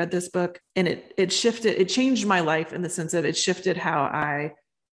I've reread this book and it changed my life in the sense that it shifted how I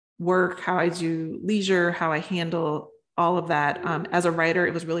work, how I do leisure, how I handle all of that. As a writer,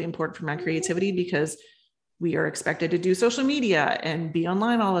 it was really important for my creativity because we are expected to do social media and be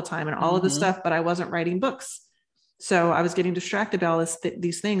online all the time and all of this stuff, but I wasn't writing books. So I was getting distracted by all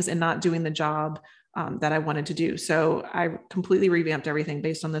these things and not doing the job that I wanted to do. So I completely revamped everything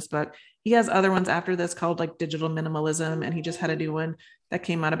based on this book. He has other ones after this called like Digital Minimalism. And he just had a new one that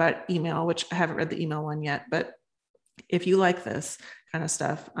came out about email, which I haven't read the email one yet. But if you like this kind of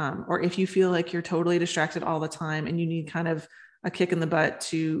stuff, or if you feel like you're totally distracted all the time and you need kind of a kick in the butt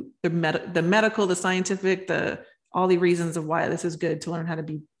to the medical, the scientific, all the reasons of why this is good to learn how to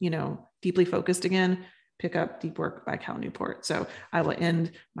be, deeply focused again, pick up Deep Work by Cal Newport. So I will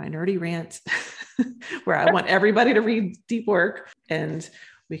end my nerdy rant where I want everybody to read Deep Work and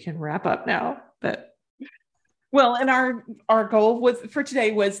we can wrap up now. Well, and our goal for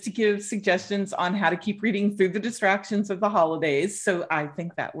today was to give suggestions on how to keep reading through the distractions of the holidays. So I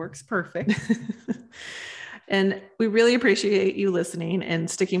think that works perfect. And we really appreciate you listening and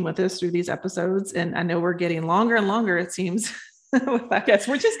sticking with us through these episodes. And I know we're getting longer and longer, it seems. Yes,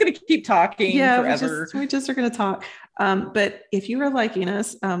 we're just going to keep talking forever. We just are going to talk. But if you are liking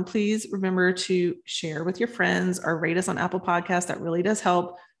us, please remember to share with your friends or rate us on Apple Podcasts. That really does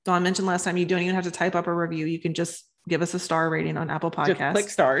help. Dawn mentioned last time, you don't even have to type up a review. You can just give us a star rating on Apple Podcasts. Just click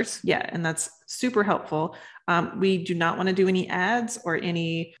stars. Yeah. And that's super helpful. We do not want to do any ads or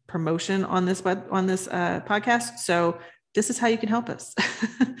any promotion on this podcast. So this is how you can help us.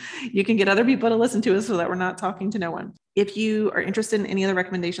 You can get other people to listen to us so that we're not talking to no one. If you are interested in any of the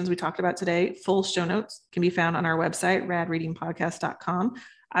recommendations we talked about today, full show notes can be found on our website, radreadingpodcast.com.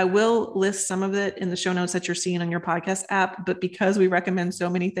 I will list some of it in the show notes that you're seeing on your podcast app, but because we recommend so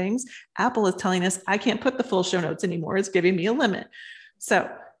many things, Apple is telling us I can't put the full show notes anymore. It's giving me a limit. So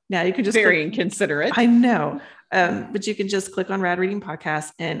now you can just very inconsiderate. I know, but you can just click on Rad Reading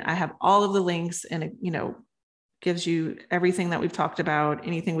Podcast, and I have all of the links, and it, gives you everything that we've talked about.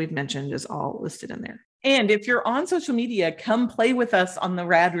 Anything we've mentioned is all listed in there. And if you're on social media, come play with us on the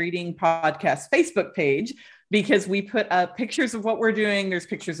Rad Reading Podcast Facebook page, because we put up pictures of what we're doing. There's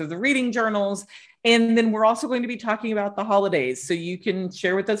pictures of the reading journals. And then we're also going to be talking about the holidays. So you can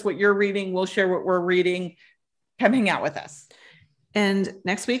share with us what you're reading. We'll share what we're reading. Come hang out with us. And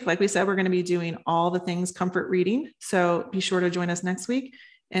next week, like we said, we're going to be doing all the things comfort reading. So be sure to join us next week.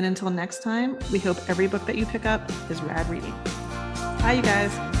 And until next time, we hope every book that you pick up is rad reading. Bye, you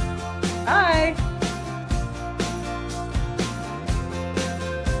guys. Bye.